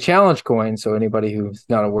it is a challenge coin. So anybody who's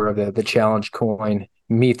not aware of the challenge coin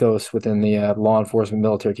mythos within the law enforcement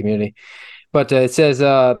military community. But it says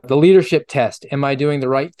the leadership test. Am I doing the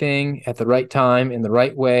right thing at the right time, in the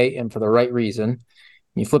right way, and for the right reason?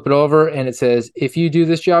 You flip it over and it says, if you do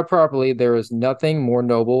this job properly, there is nothing more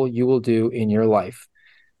noble you will do in your life.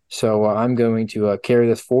 So I'm going to carry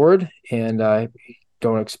this forward, and I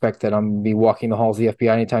don't expect that I'm going to be walking the halls of the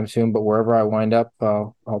FBI anytime soon, but wherever I wind up,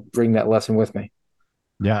 I'll bring that lesson with me.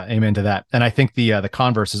 Yeah, amen to that. And I think the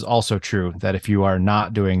converse is also true, that if you are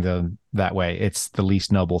not doing that way, it's the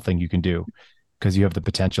least noble thing you can do, because you have the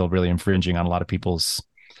potential of really infringing on a lot of people's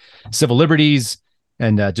civil liberties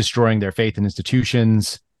and destroying their faith in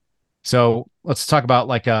institutions. So let's talk about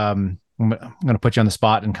I'm going to put you on the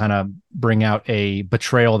spot and kind of bring out a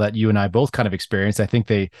betrayal that you and I both kind of experienced. I think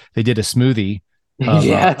they did a smoothie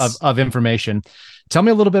of information. Tell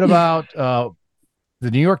me a little bit about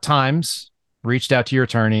the New York Times reached out to your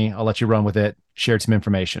attorney. I'll let you run with it. Shared some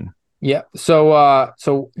information. Yeah.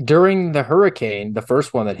 So during the hurricane, the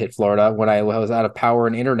first one that hit Florida, when I was out of power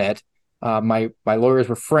and internet, my lawyers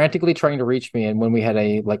were frantically trying to reach me, and when we had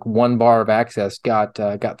a one bar of access, got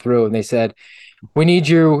through, and they said, we need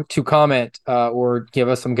you to comment or give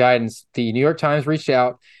us some guidance. The New York Times reached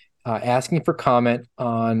out asking for comment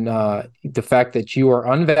on the fact that you are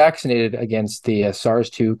unvaccinated against the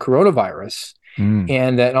SARS-2 coronavirus.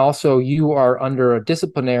 And that also you are under a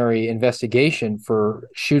disciplinary investigation for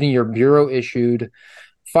shooting your bureau-issued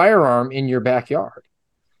firearm in your backyard.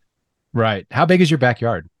 Right. How big is your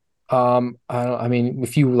backyard? I mean,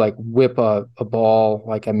 if you whip a ball,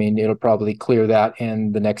 it'll probably clear that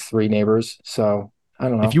and the next three neighbors. So I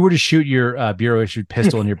don't know. If you were to shoot your bureau-issued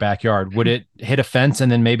pistol in your backyard, would it hit a fence and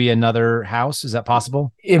then maybe another house? Is that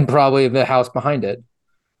possible? In probably the house behind it.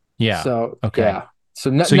 Yeah. So okay. Yeah. So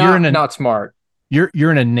you're not smart.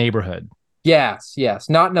 You're in a neighborhood. Yes.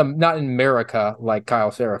 Not in America like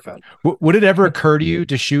Kyle Seraphin. Would it ever occur to you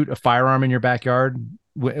to shoot a firearm in your backyard,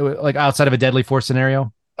 like outside of a deadly force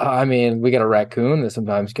scenario? I mean, we got a raccoon that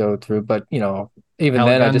sometimes go through, but even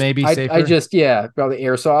Helgun then, I just probably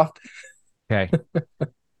airsoft. Okay.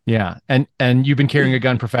 Yeah, and you've been carrying a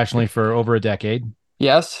gun professionally for over a decade.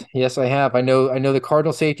 Yes, I have. I know the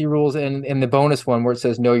cardinal safety rules and the bonus one where it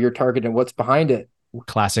says know your target and what's behind it.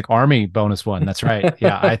 Classic Army bonus one. That's right.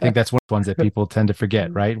 Yeah, I think that's one of the ones that people tend to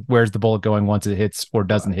forget, right? Where's the bullet going once it hits or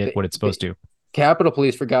doesn't hit what it's supposed to? Capitol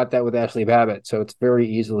Police forgot that with Ashley Babbitt, so it's very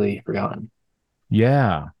easily forgotten.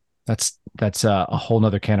 Yeah, that's a whole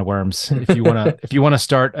nother can of worms. If you want to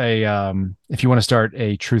start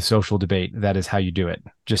a Truth Social debate, that is how you do it.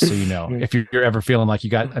 Just so you know, if you're ever feeling like you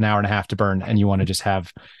got an hour and a half to burn and you want to just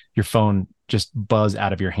have your phone just buzz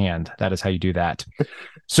out of your hand, that is how you do that.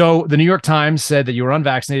 So the New York Times said that you were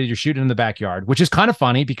unvaccinated. You're shooting in the backyard, which is kind of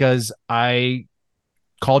funny because I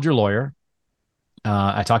called your lawyer.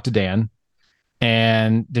 I talked to Dan.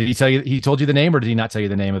 And did he tell you, he told you the name, or did he not tell you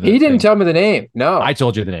the name of the He didn't tell me the name. No. I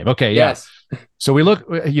told you the name. Okay. Yes. Yeah. So we look,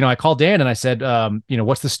 I called Dan and I said,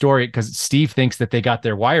 what's the story? Because Steve thinks that they got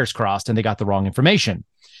their wires crossed and they got the wrong information.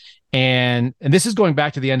 And this is going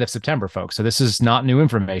back to the end of September, folks. So this is not new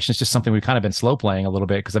information. It's just something we've kind of been slow playing a little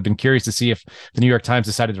bit because I've been curious to see if the New York Times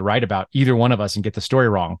decided to write about either one of us and get the story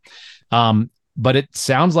wrong. But it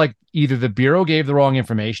sounds like either the Bureau gave the wrong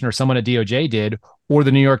information or someone at DOJ did, or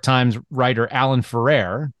the New York Times writer Alan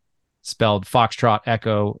Ferrer, spelled Foxtrot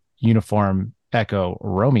Echo Uniform Echo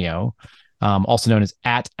Romeo, also known as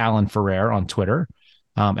 @Alan Ferrer on Twitter,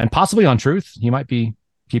 and possibly on Truth. He might be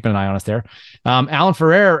keeping an eye on us there. Alan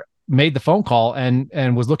Ferrer made the phone call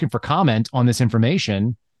and was looking for comment on this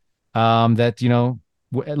information that,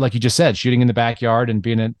 like you just said, shooting in the backyard and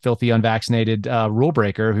being a filthy unvaccinated rule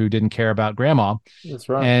breaker who didn't care about grandma. That's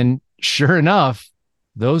right. And sure enough,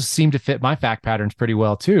 those seem to fit my fact patterns pretty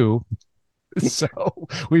well too. So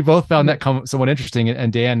we both found that somewhat interesting.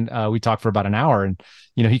 And Dan, we talked for about an hour, and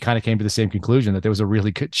he kind of came to the same conclusion that there was a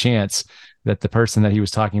really good chance that the person that he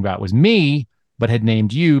was talking about was me, but had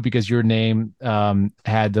named you because your name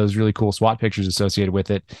had those really cool SWAT pictures associated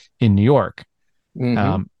with it in New York.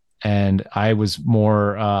 Mhm. And I was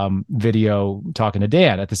more video talking to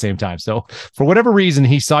Dan at the same time. So for whatever reason,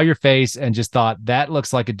 he saw your face and just thought that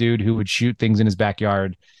looks like a dude who would shoot things in his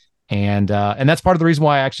backyard. And that's part of the reason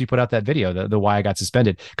why I actually put out that video, the why I got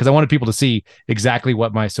suspended, because I wanted people to see exactly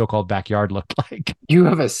what my so-called backyard looked like. You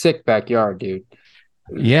have a sick backyard, dude.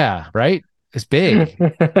 Yeah, right. It's big.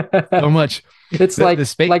 So much. It's like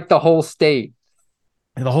the whole state.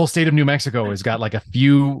 The whole state of New Mexico has got like a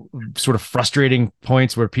few sort of frustrating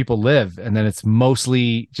points where people live, and then it's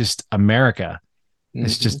mostly just America.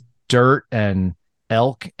 It's just dirt and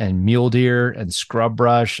elk and mule deer and scrub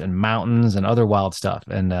brush and mountains and other wild stuff,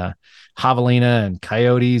 and javelina and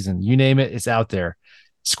coyotes and you name it, it's out there.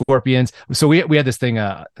 Scorpions. So we had this thing.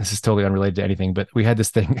 This is totally unrelated to anything, but we had this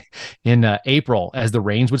thing in April as the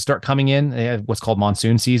rains would start coming in. They had what's called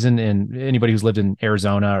monsoon season, and anybody who's lived in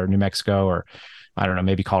Arizona or New Mexico, or I don't know,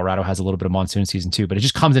 maybe Colorado has a little bit of monsoon season too. But it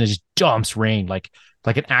just comes in and just dumps rain like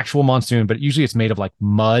an actual monsoon. But usually it's made of like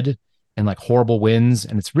mud and like horrible winds,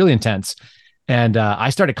 and it's really intense. And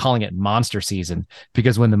I started calling it monster season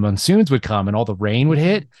because when the monsoons would come and all the rain would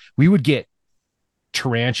hit, we would get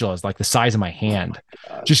tarantulas like the size of my hand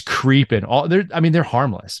just creeping they're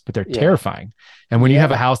harmless, but they're terrifying. And when you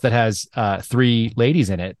have a house that has 3 ladies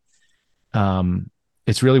in it,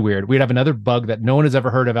 it's really weird. We'd have another bug that no one has ever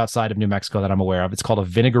heard of outside of New Mexico that I'm aware of. It's called a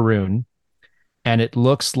vinegaroon, and it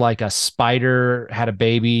looks like a spider had a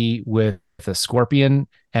baby with a scorpion,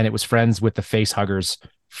 and it was friends with the face huggers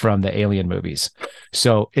from the Alien movies.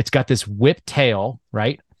 So it's got this whipped tail,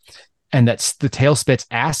 right? And that's the tail spits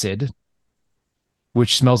acid,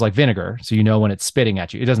 which smells like vinegar. So you know when it's spitting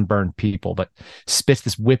at you, it doesn't burn people, but spits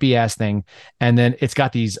this whippy ass thing. And then it's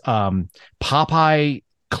got these Popeye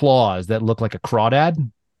claws that look like a crawdad.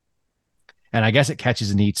 And I guess it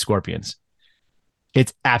catches and eats scorpions.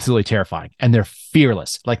 It's absolutely terrifying. And they're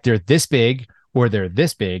fearless. Like they're this big or they're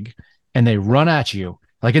this big, and they run at you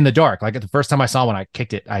like in the dark. Like the first time I saw one, I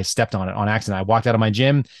kicked it. I stepped on it on accident. I walked out of my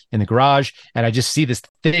gym in the garage, and I just see this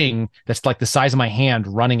thing that's like the size of my hand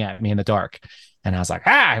running at me in the dark. And I was like,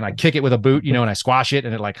 and I kick it with a boot, and I squash it,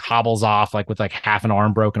 and it like hobbles off, like with like half an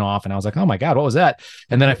arm broken off. And I was like, oh my God, what was that?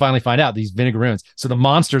 And then I finally find out these vinegaroons. So the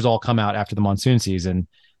monsters all come out after the monsoon season.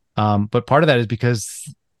 But part of that is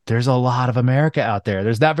because there's a lot of America out there.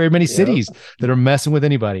 There's not very many cities that are messing with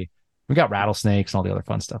anybody. We got rattlesnakes and all the other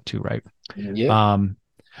fun stuff too, right? Yeah.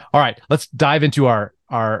 All right, let's dive into our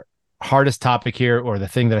hardest topic here, or the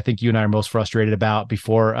thing that I think you and I are most frustrated about.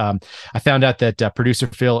 Before I found out that producer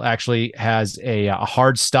Phil actually has a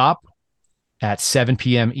hard stop at 7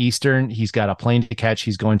 p.m. Eastern. He's got a plane to catch.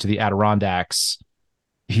 He's going to the Adirondacks.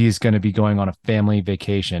 He's going to be going on a family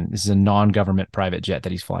vacation. This is a non-government private jet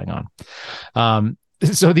that he's flying on.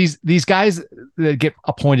 So these guys that get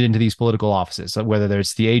appointed into these political offices, so whether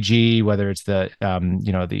there's the AG, whether it's the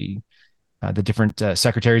different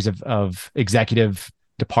secretaries of executive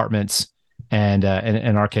departments, and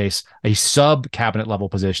in our case, a sub cabinet level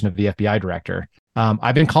position of the FBI director.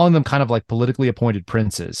 I've been calling them kind of like politically appointed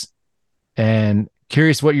princes, and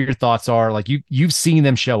curious what your thoughts are. Like you've seen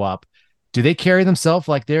them show up. Do they carry themselves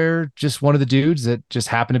like they're just one of the dudes that just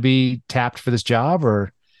happen to be tapped for this job,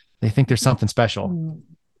 or they think there's something special?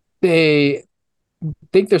 They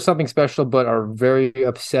think there's something special, but are very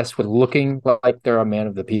obsessed with looking like they're a man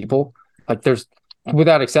of the people. Like there's,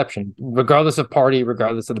 without exception, regardless of party,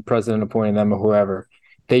 regardless of the president appointing them or whoever,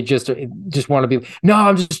 they just want to be, no,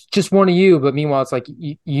 I'm just one of you. But meanwhile, it's like,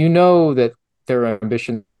 you know that their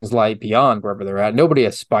ambitions lie beyond wherever they're at. Nobody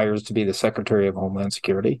aspires to be the Secretary of Homeland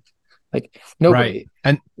Security. Like nobody.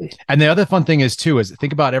 Right. And the other fun thing is too, is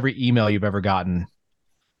think about every email you've ever gotten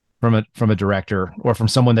from a director or from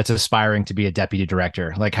someone that's aspiring to be a deputy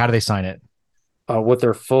director. Like, how do they sign it? With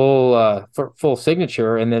their full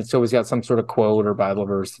signature, and then it's always got some sort of quote or Bible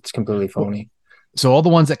verse that's completely phony. So all the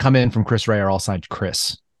ones that come in from Chris Wray are all signed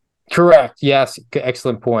Chris. Correct. Yes.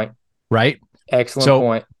 Excellent point. Right. Excellent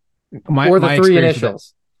point. Or the 3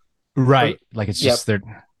 initials. Right. Like it's just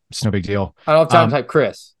it's no big deal. I don't have time to type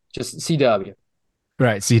Chris. Just CW.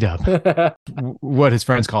 Right, C-Dub. What his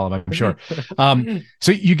friends call him, I'm sure.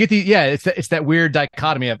 So you get it's that weird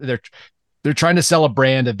dichotomy of they're trying to sell a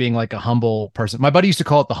brand of being like a humble person. My buddy used to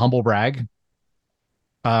call it the humble brag.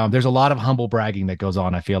 There's a lot of humble bragging that goes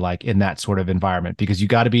on, I feel like, in that sort of environment, because you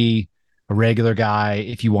got to be a regular guy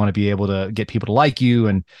if you want to be able to get people to like you.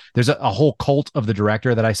 And there's a whole cult of the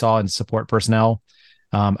director that I saw in support personnel.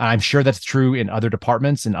 And I'm sure that's true in other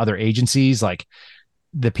departments and other agencies. Like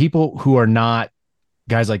the people who are not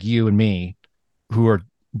guys like you and me, who are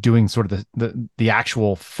doing sort of the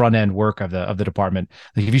actual front end work of the department.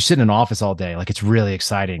 Like if you sit in an office all day, like it's really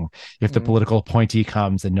exciting if the political appointee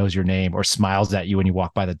comes and knows your name or smiles at you when you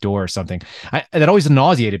walk by the door or something. That always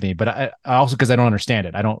nauseated me, but I also, because I don't understand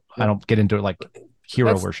it, I don't get into it like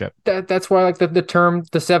hero worship. That's why like the term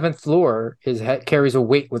the seventh floor carries a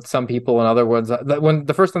weight with some people. In other words, when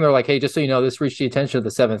the first time they're like, hey, just so you know, this reached the attention of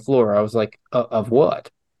the seventh floor, I was like, of what?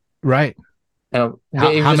 Right. How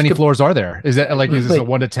many floors are there? Is that like, is this a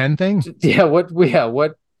 1 to 10 thing? Yeah. What?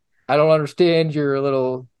 I don't understand your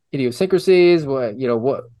little idiosyncrasies. What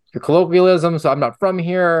your colloquialism. So I'm not from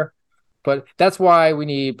here, but that's why we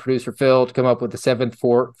need producer Phil to come up with the seventh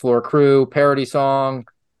floor crew parody song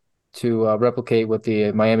to replicate what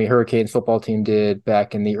the Miami Hurricanes football team did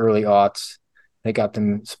back in the early aughts. They got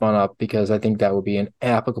them spun up because I think that would be an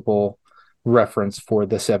applicable reference for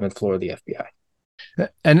the seventh floor of the FBI.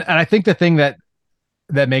 And I think the thing that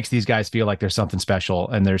makes these guys feel like there's something special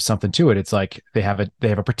and there's something to it, it's like they have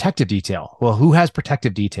a protective detail. Well, who has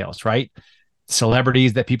protective details, right?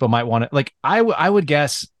 Celebrities that people might want to, like, I would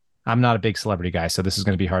guess, I'm not a big celebrity guy, so this is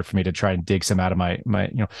going to be hard for me to try and dig some out of my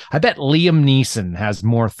I bet Liam Neeson has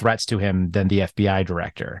more threats to him than the FBI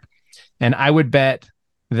director. And I would bet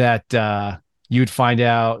that you'd find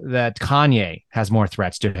out that Kanye has more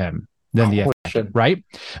threats to him than the FBI, right?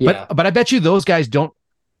 Yeah. But I bet you those guys don't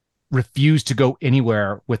refuse to go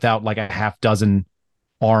anywhere without like a half dozen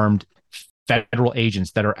armed federal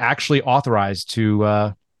agents that are actually authorized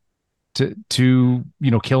to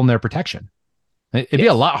kill in their protection. It'd be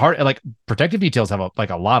a lot hard. Like protective details have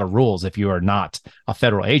a lot of rules. If you are not a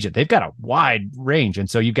federal agent, they've got a wide range. And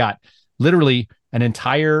so you've got literally an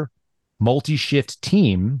entire multi-shift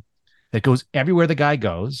team that goes everywhere the guy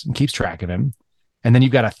goes and keeps track of him. And then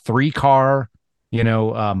you've got a 3-car,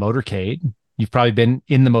 motorcade. You've probably been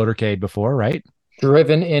in the motorcade before, right?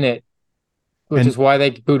 Driven in it, which is why they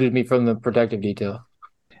booted me from the protective detail.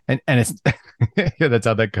 And it's yeah, that's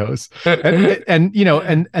how that goes. And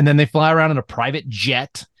then they fly around in a private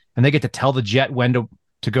jet, and they get to tell the jet when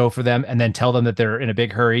to go for them, and then tell them that they're in a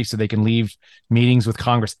big hurry so they can leave meetings with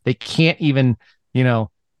Congress. They can't even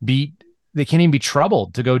be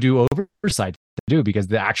troubled to go do oversight to do, because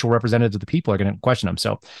the actual representatives of the people are going to question them.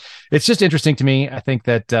 So it's just interesting to me. I think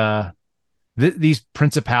that these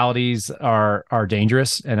principalities are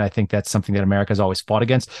dangerous, and I think that's something that America has always fought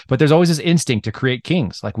against. But there's always this instinct to create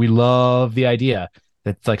kings. Like we love the idea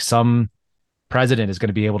that like some president is going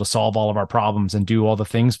to be able to solve all of our problems and do all the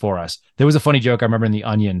things for us. There was a funny joke I remember in The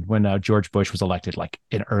Onion when George Bush was elected, like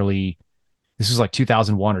this was like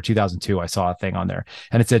 2001 or 2002. I saw a thing on there,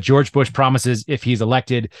 and it said George Bush promises if he's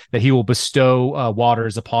elected that he will bestow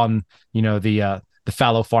waters upon the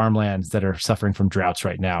fallow farmlands that are suffering from droughts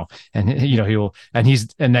right now. And,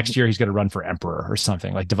 and next year he's going to run for emperor or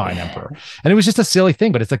something, like divine emperor. And it was just a silly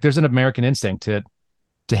thing, but it's like, there's an American instinct to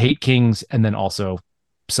hate kings. And then also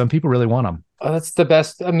some people really want them. Oh, that's the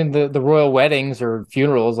best. I mean, the royal weddings or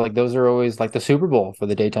funerals, like those are always like the Super Bowl for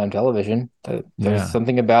the daytime television. There's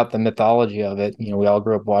something about the mythology of it. We all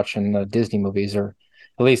grew up watching Disney movies, or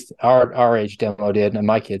at least our age demo did. And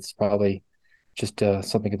my kids probably just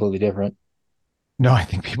something completely different. No, I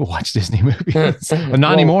think people watch Disney movies, but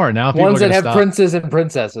not anymore. Now people ones that have princes and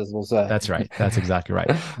princesses, we'll say. That's right. That's exactly right.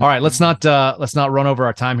 All right, let's not run over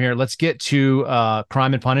our time here. Let's get to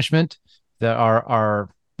crime and punishment.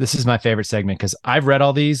 This is my favorite segment because I've read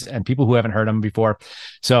all these and people who haven't heard them before.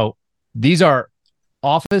 So these are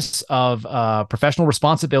Office of Professional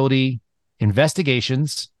Responsibility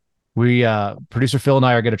investigations. We producer Phil and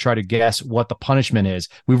I are going to try to guess what the punishment is.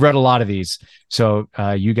 We've read a lot of these, so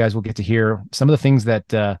you guys will get to hear some of the things that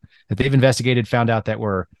they've investigated, found out that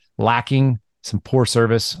were lacking, some poor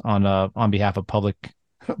service on behalf of public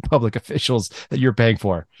officials that you're paying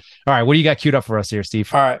for. All right, what do you got queued up for us here,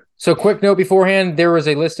 Steve? All right. So quick note beforehand, there was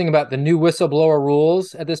a listing about the new whistleblower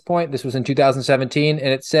rules at this point. This was in 2017, and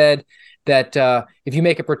it said that if you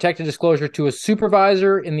make a protected disclosure to a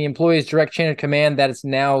supervisor in the employee's direct chain of command, that is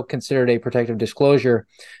now considered a protective disclosure.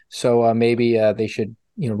 So maybe they should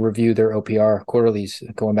review their OPR quarterlies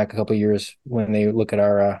going back a couple of years when they look at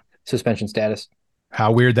our suspension status.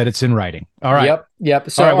 How weird that it's in writing. All right.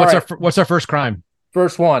 Yep. So all right, what's our first crime?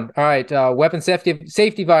 First one. All right. Weapon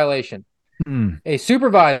safety violation. A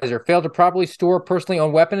supervisor failed to properly store a personally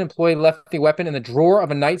owned weapon. Employee left the weapon in the drawer of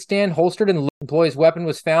a nightstand, holstered, and employee's weapon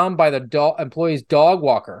was found by the employee's dog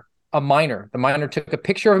walker, a minor. The minor took a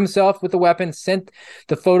picture of himself with the weapon, sent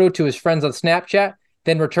the photo to his friends on Snapchat,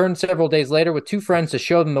 then returned several days later with 2 friends to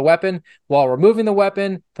show them the weapon. While removing the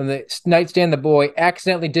weapon from the nightstand, the boy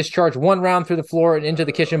accidentally discharged 1 round through the floor and into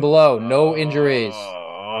the kitchen below. No injuries.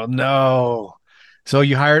 Oh, no. So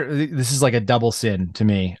this is like a double sin to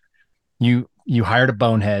me. You hired a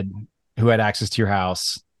bonehead who had access to your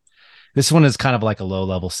house. This one is kind of like a low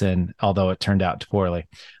level sin, although it turned out poorly.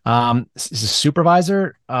 It's a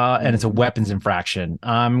supervisor, and it's a weapons infraction.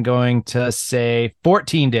 I'm going to say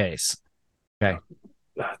 14 days. Okay.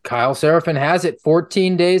 Kyle Seraphin has it.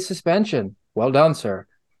 14 days suspension. Well done, sir.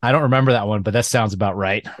 I don't remember that one, but that sounds about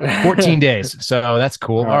right. 14 days. So that's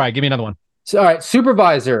cool. All right, give me another one. So, all right,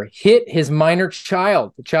 supervisor hit his minor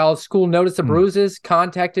child. The child's school noticed the bruises,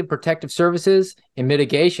 contacted protective services. In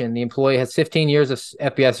mitigation, the employee has 15 years of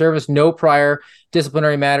FBI service, no prior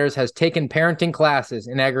disciplinary matters, has taken parenting classes.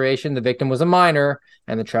 In aggravation, the victim was a minor,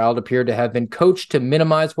 and the child appeared to have been coached to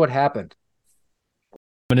minimize what happened. I'm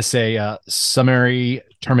going to say summary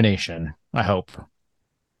termination, I hope.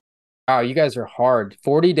 Wow, you guys are hard.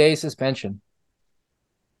 40-day suspension.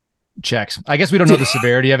 Checks. I guess we don't know the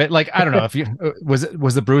severity of it. Like, I don't know if you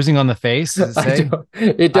was the bruising on the face. Does it say?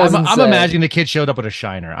 It doesn't. I'm imagining the kid showed up with a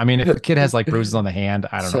shiner. I mean, if the kid has like bruises on the hand,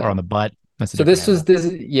 I don't know, or on the butt. So this was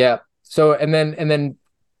yeah. So and then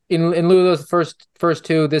in lieu of those first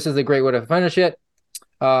two, this is a great way to finish it.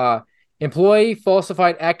 Employee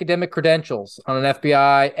falsified academic credentials on an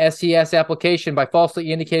FBI SES application by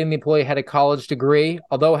falsely indicating the employee had a college degree.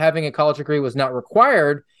 Although having a college degree was not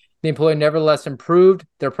required, the employee nevertheless improved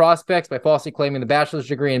their prospects by falsely claiming the bachelor's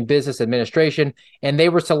degree in business administration, and they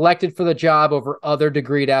were selected for the job over other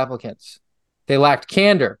degreed applicants. They lacked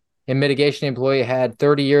candor. In mitigation, the employee had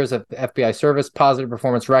 30 years of FBI service, positive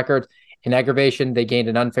performance record. In aggravation, they gained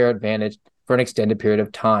an unfair advantage for an extended period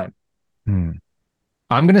of time. I'm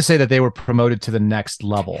going to say that they were promoted to the next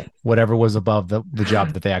level, whatever was above the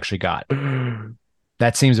job that they actually got.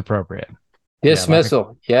 That seems appropriate.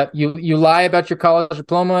 Dismissal. Yep. You lie about your college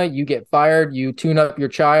diploma, you get fired. You tune up your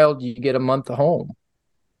child, you get a month home.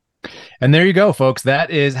 And there you go, folks.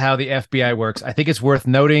 That is how the FBI works. I think it's worth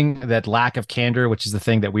noting that lack of candor, which is the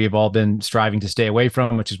thing that we have all been striving to stay away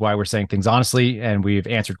from, which is why we're saying things honestly and we've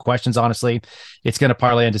answered questions honestly. It's going to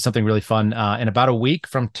parlay into something really fun in about a week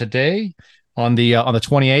from today on the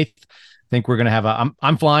 28th. I think we're going to have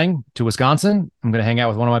I'm flying to Wisconsin. I'm going to hang out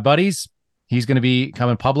with one of my buddies. He's going to be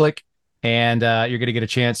coming public. And you're going to get a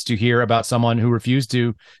chance to hear about someone who refused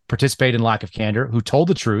to participate in lack of candor, who told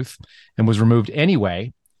the truth and was removed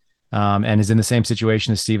anyway, and is in the same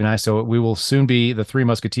situation as Steve and I. So we will soon be the Three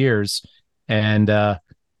Musketeers. And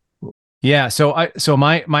so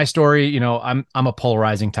my story, I'm a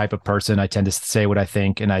polarizing type of person. I tend to say what I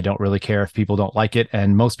think, and I don't really care if people don't like it.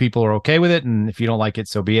 And most people are okay with it. And if you don't like it,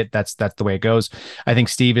 so be it. That's the way it goes. I think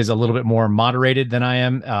Steve is a little bit more moderated than I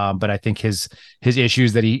am, but I think his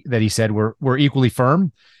issues that he said were equally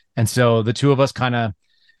firm. And so the two of us kind of,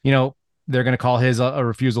 they're going to call his a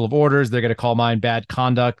refusal of orders. They're going to call mine bad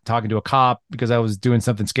conduct, talking to a cop because I was doing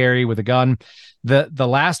something scary with a gun. The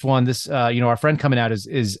last one, this, our friend coming out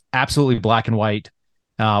is absolutely black and white.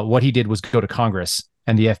 What he did was go to Congress,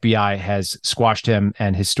 and the FBI has squashed him,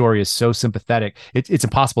 and his story is so sympathetic. It's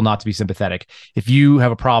impossible not to be sympathetic. If you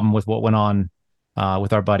have a problem with what went on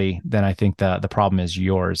with our buddy, then I think the problem is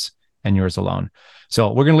yours and yours alone.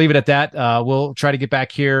 So we're going to leave it at that. We'll try to get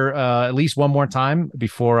back here at least one more time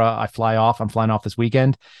before I fly off. I'm flying off this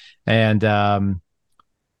weekend. And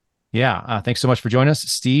thanks so much for joining us.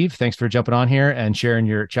 Steve, thanks for jumping on here and sharing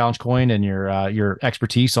your challenge coin and your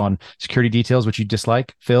expertise on security details, which you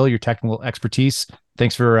dislike. Phil, your technical expertise.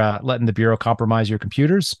 Thanks for letting the Bureau compromise your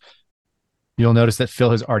computers. You'll notice that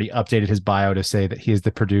Phil has already updated his bio to say that he is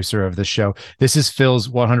the producer of the show. This is Phil's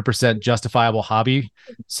 100% justifiable hobby.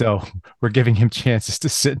 So we're giving him chances to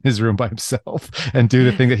sit in his room by himself and do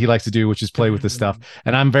the thing that he likes to do, which is play with this stuff.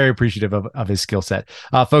 And I'm very appreciative of his skill set.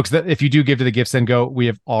 Folks, if you do give to the Give Send Go,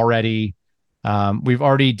 we've already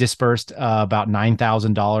dispersed about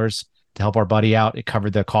 $9,000 to help our buddy out. It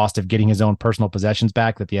covered the cost of getting his own personal possessions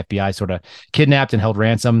back that the FBI sort of kidnapped and held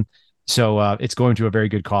ransom. So it's going to a very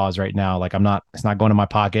good cause right now. Like it's not going to my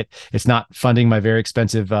pocket. It's not funding my very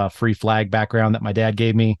expensive free flag background that my dad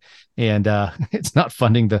gave me. And it's not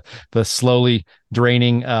funding the slowly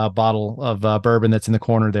draining bottle of bourbon that's in the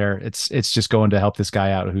corner there. It's just going to help this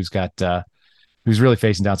guy out who's really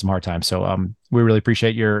facing down some hard times. So we really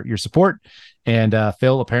appreciate your support. And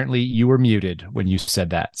Phil, apparently you were muted when you said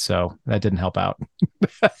that. So that didn't help out.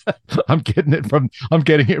 I'm getting it from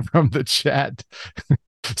the chat.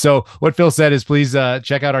 So what Phil said is please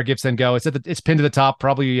check out our Give Send Go. It's pinned to the top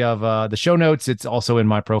probably of the show notes. It's also in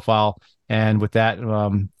my profile. And with that,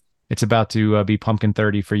 it's about to be pumpkin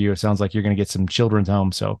 30 for you. It sounds like you're going to get some children's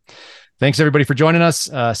home. So thanks everybody for joining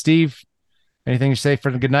us. Steve, anything to say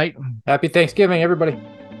for the good night? Happy Thanksgiving, everybody.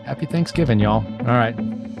 Happy Thanksgiving, y'all. All right.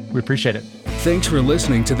 We appreciate it. Thanks for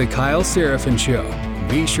listening to The Kyle Seraphin Show.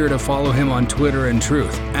 Be sure to follow him on Twitter and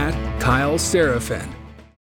Truth at Kyle Seraphin.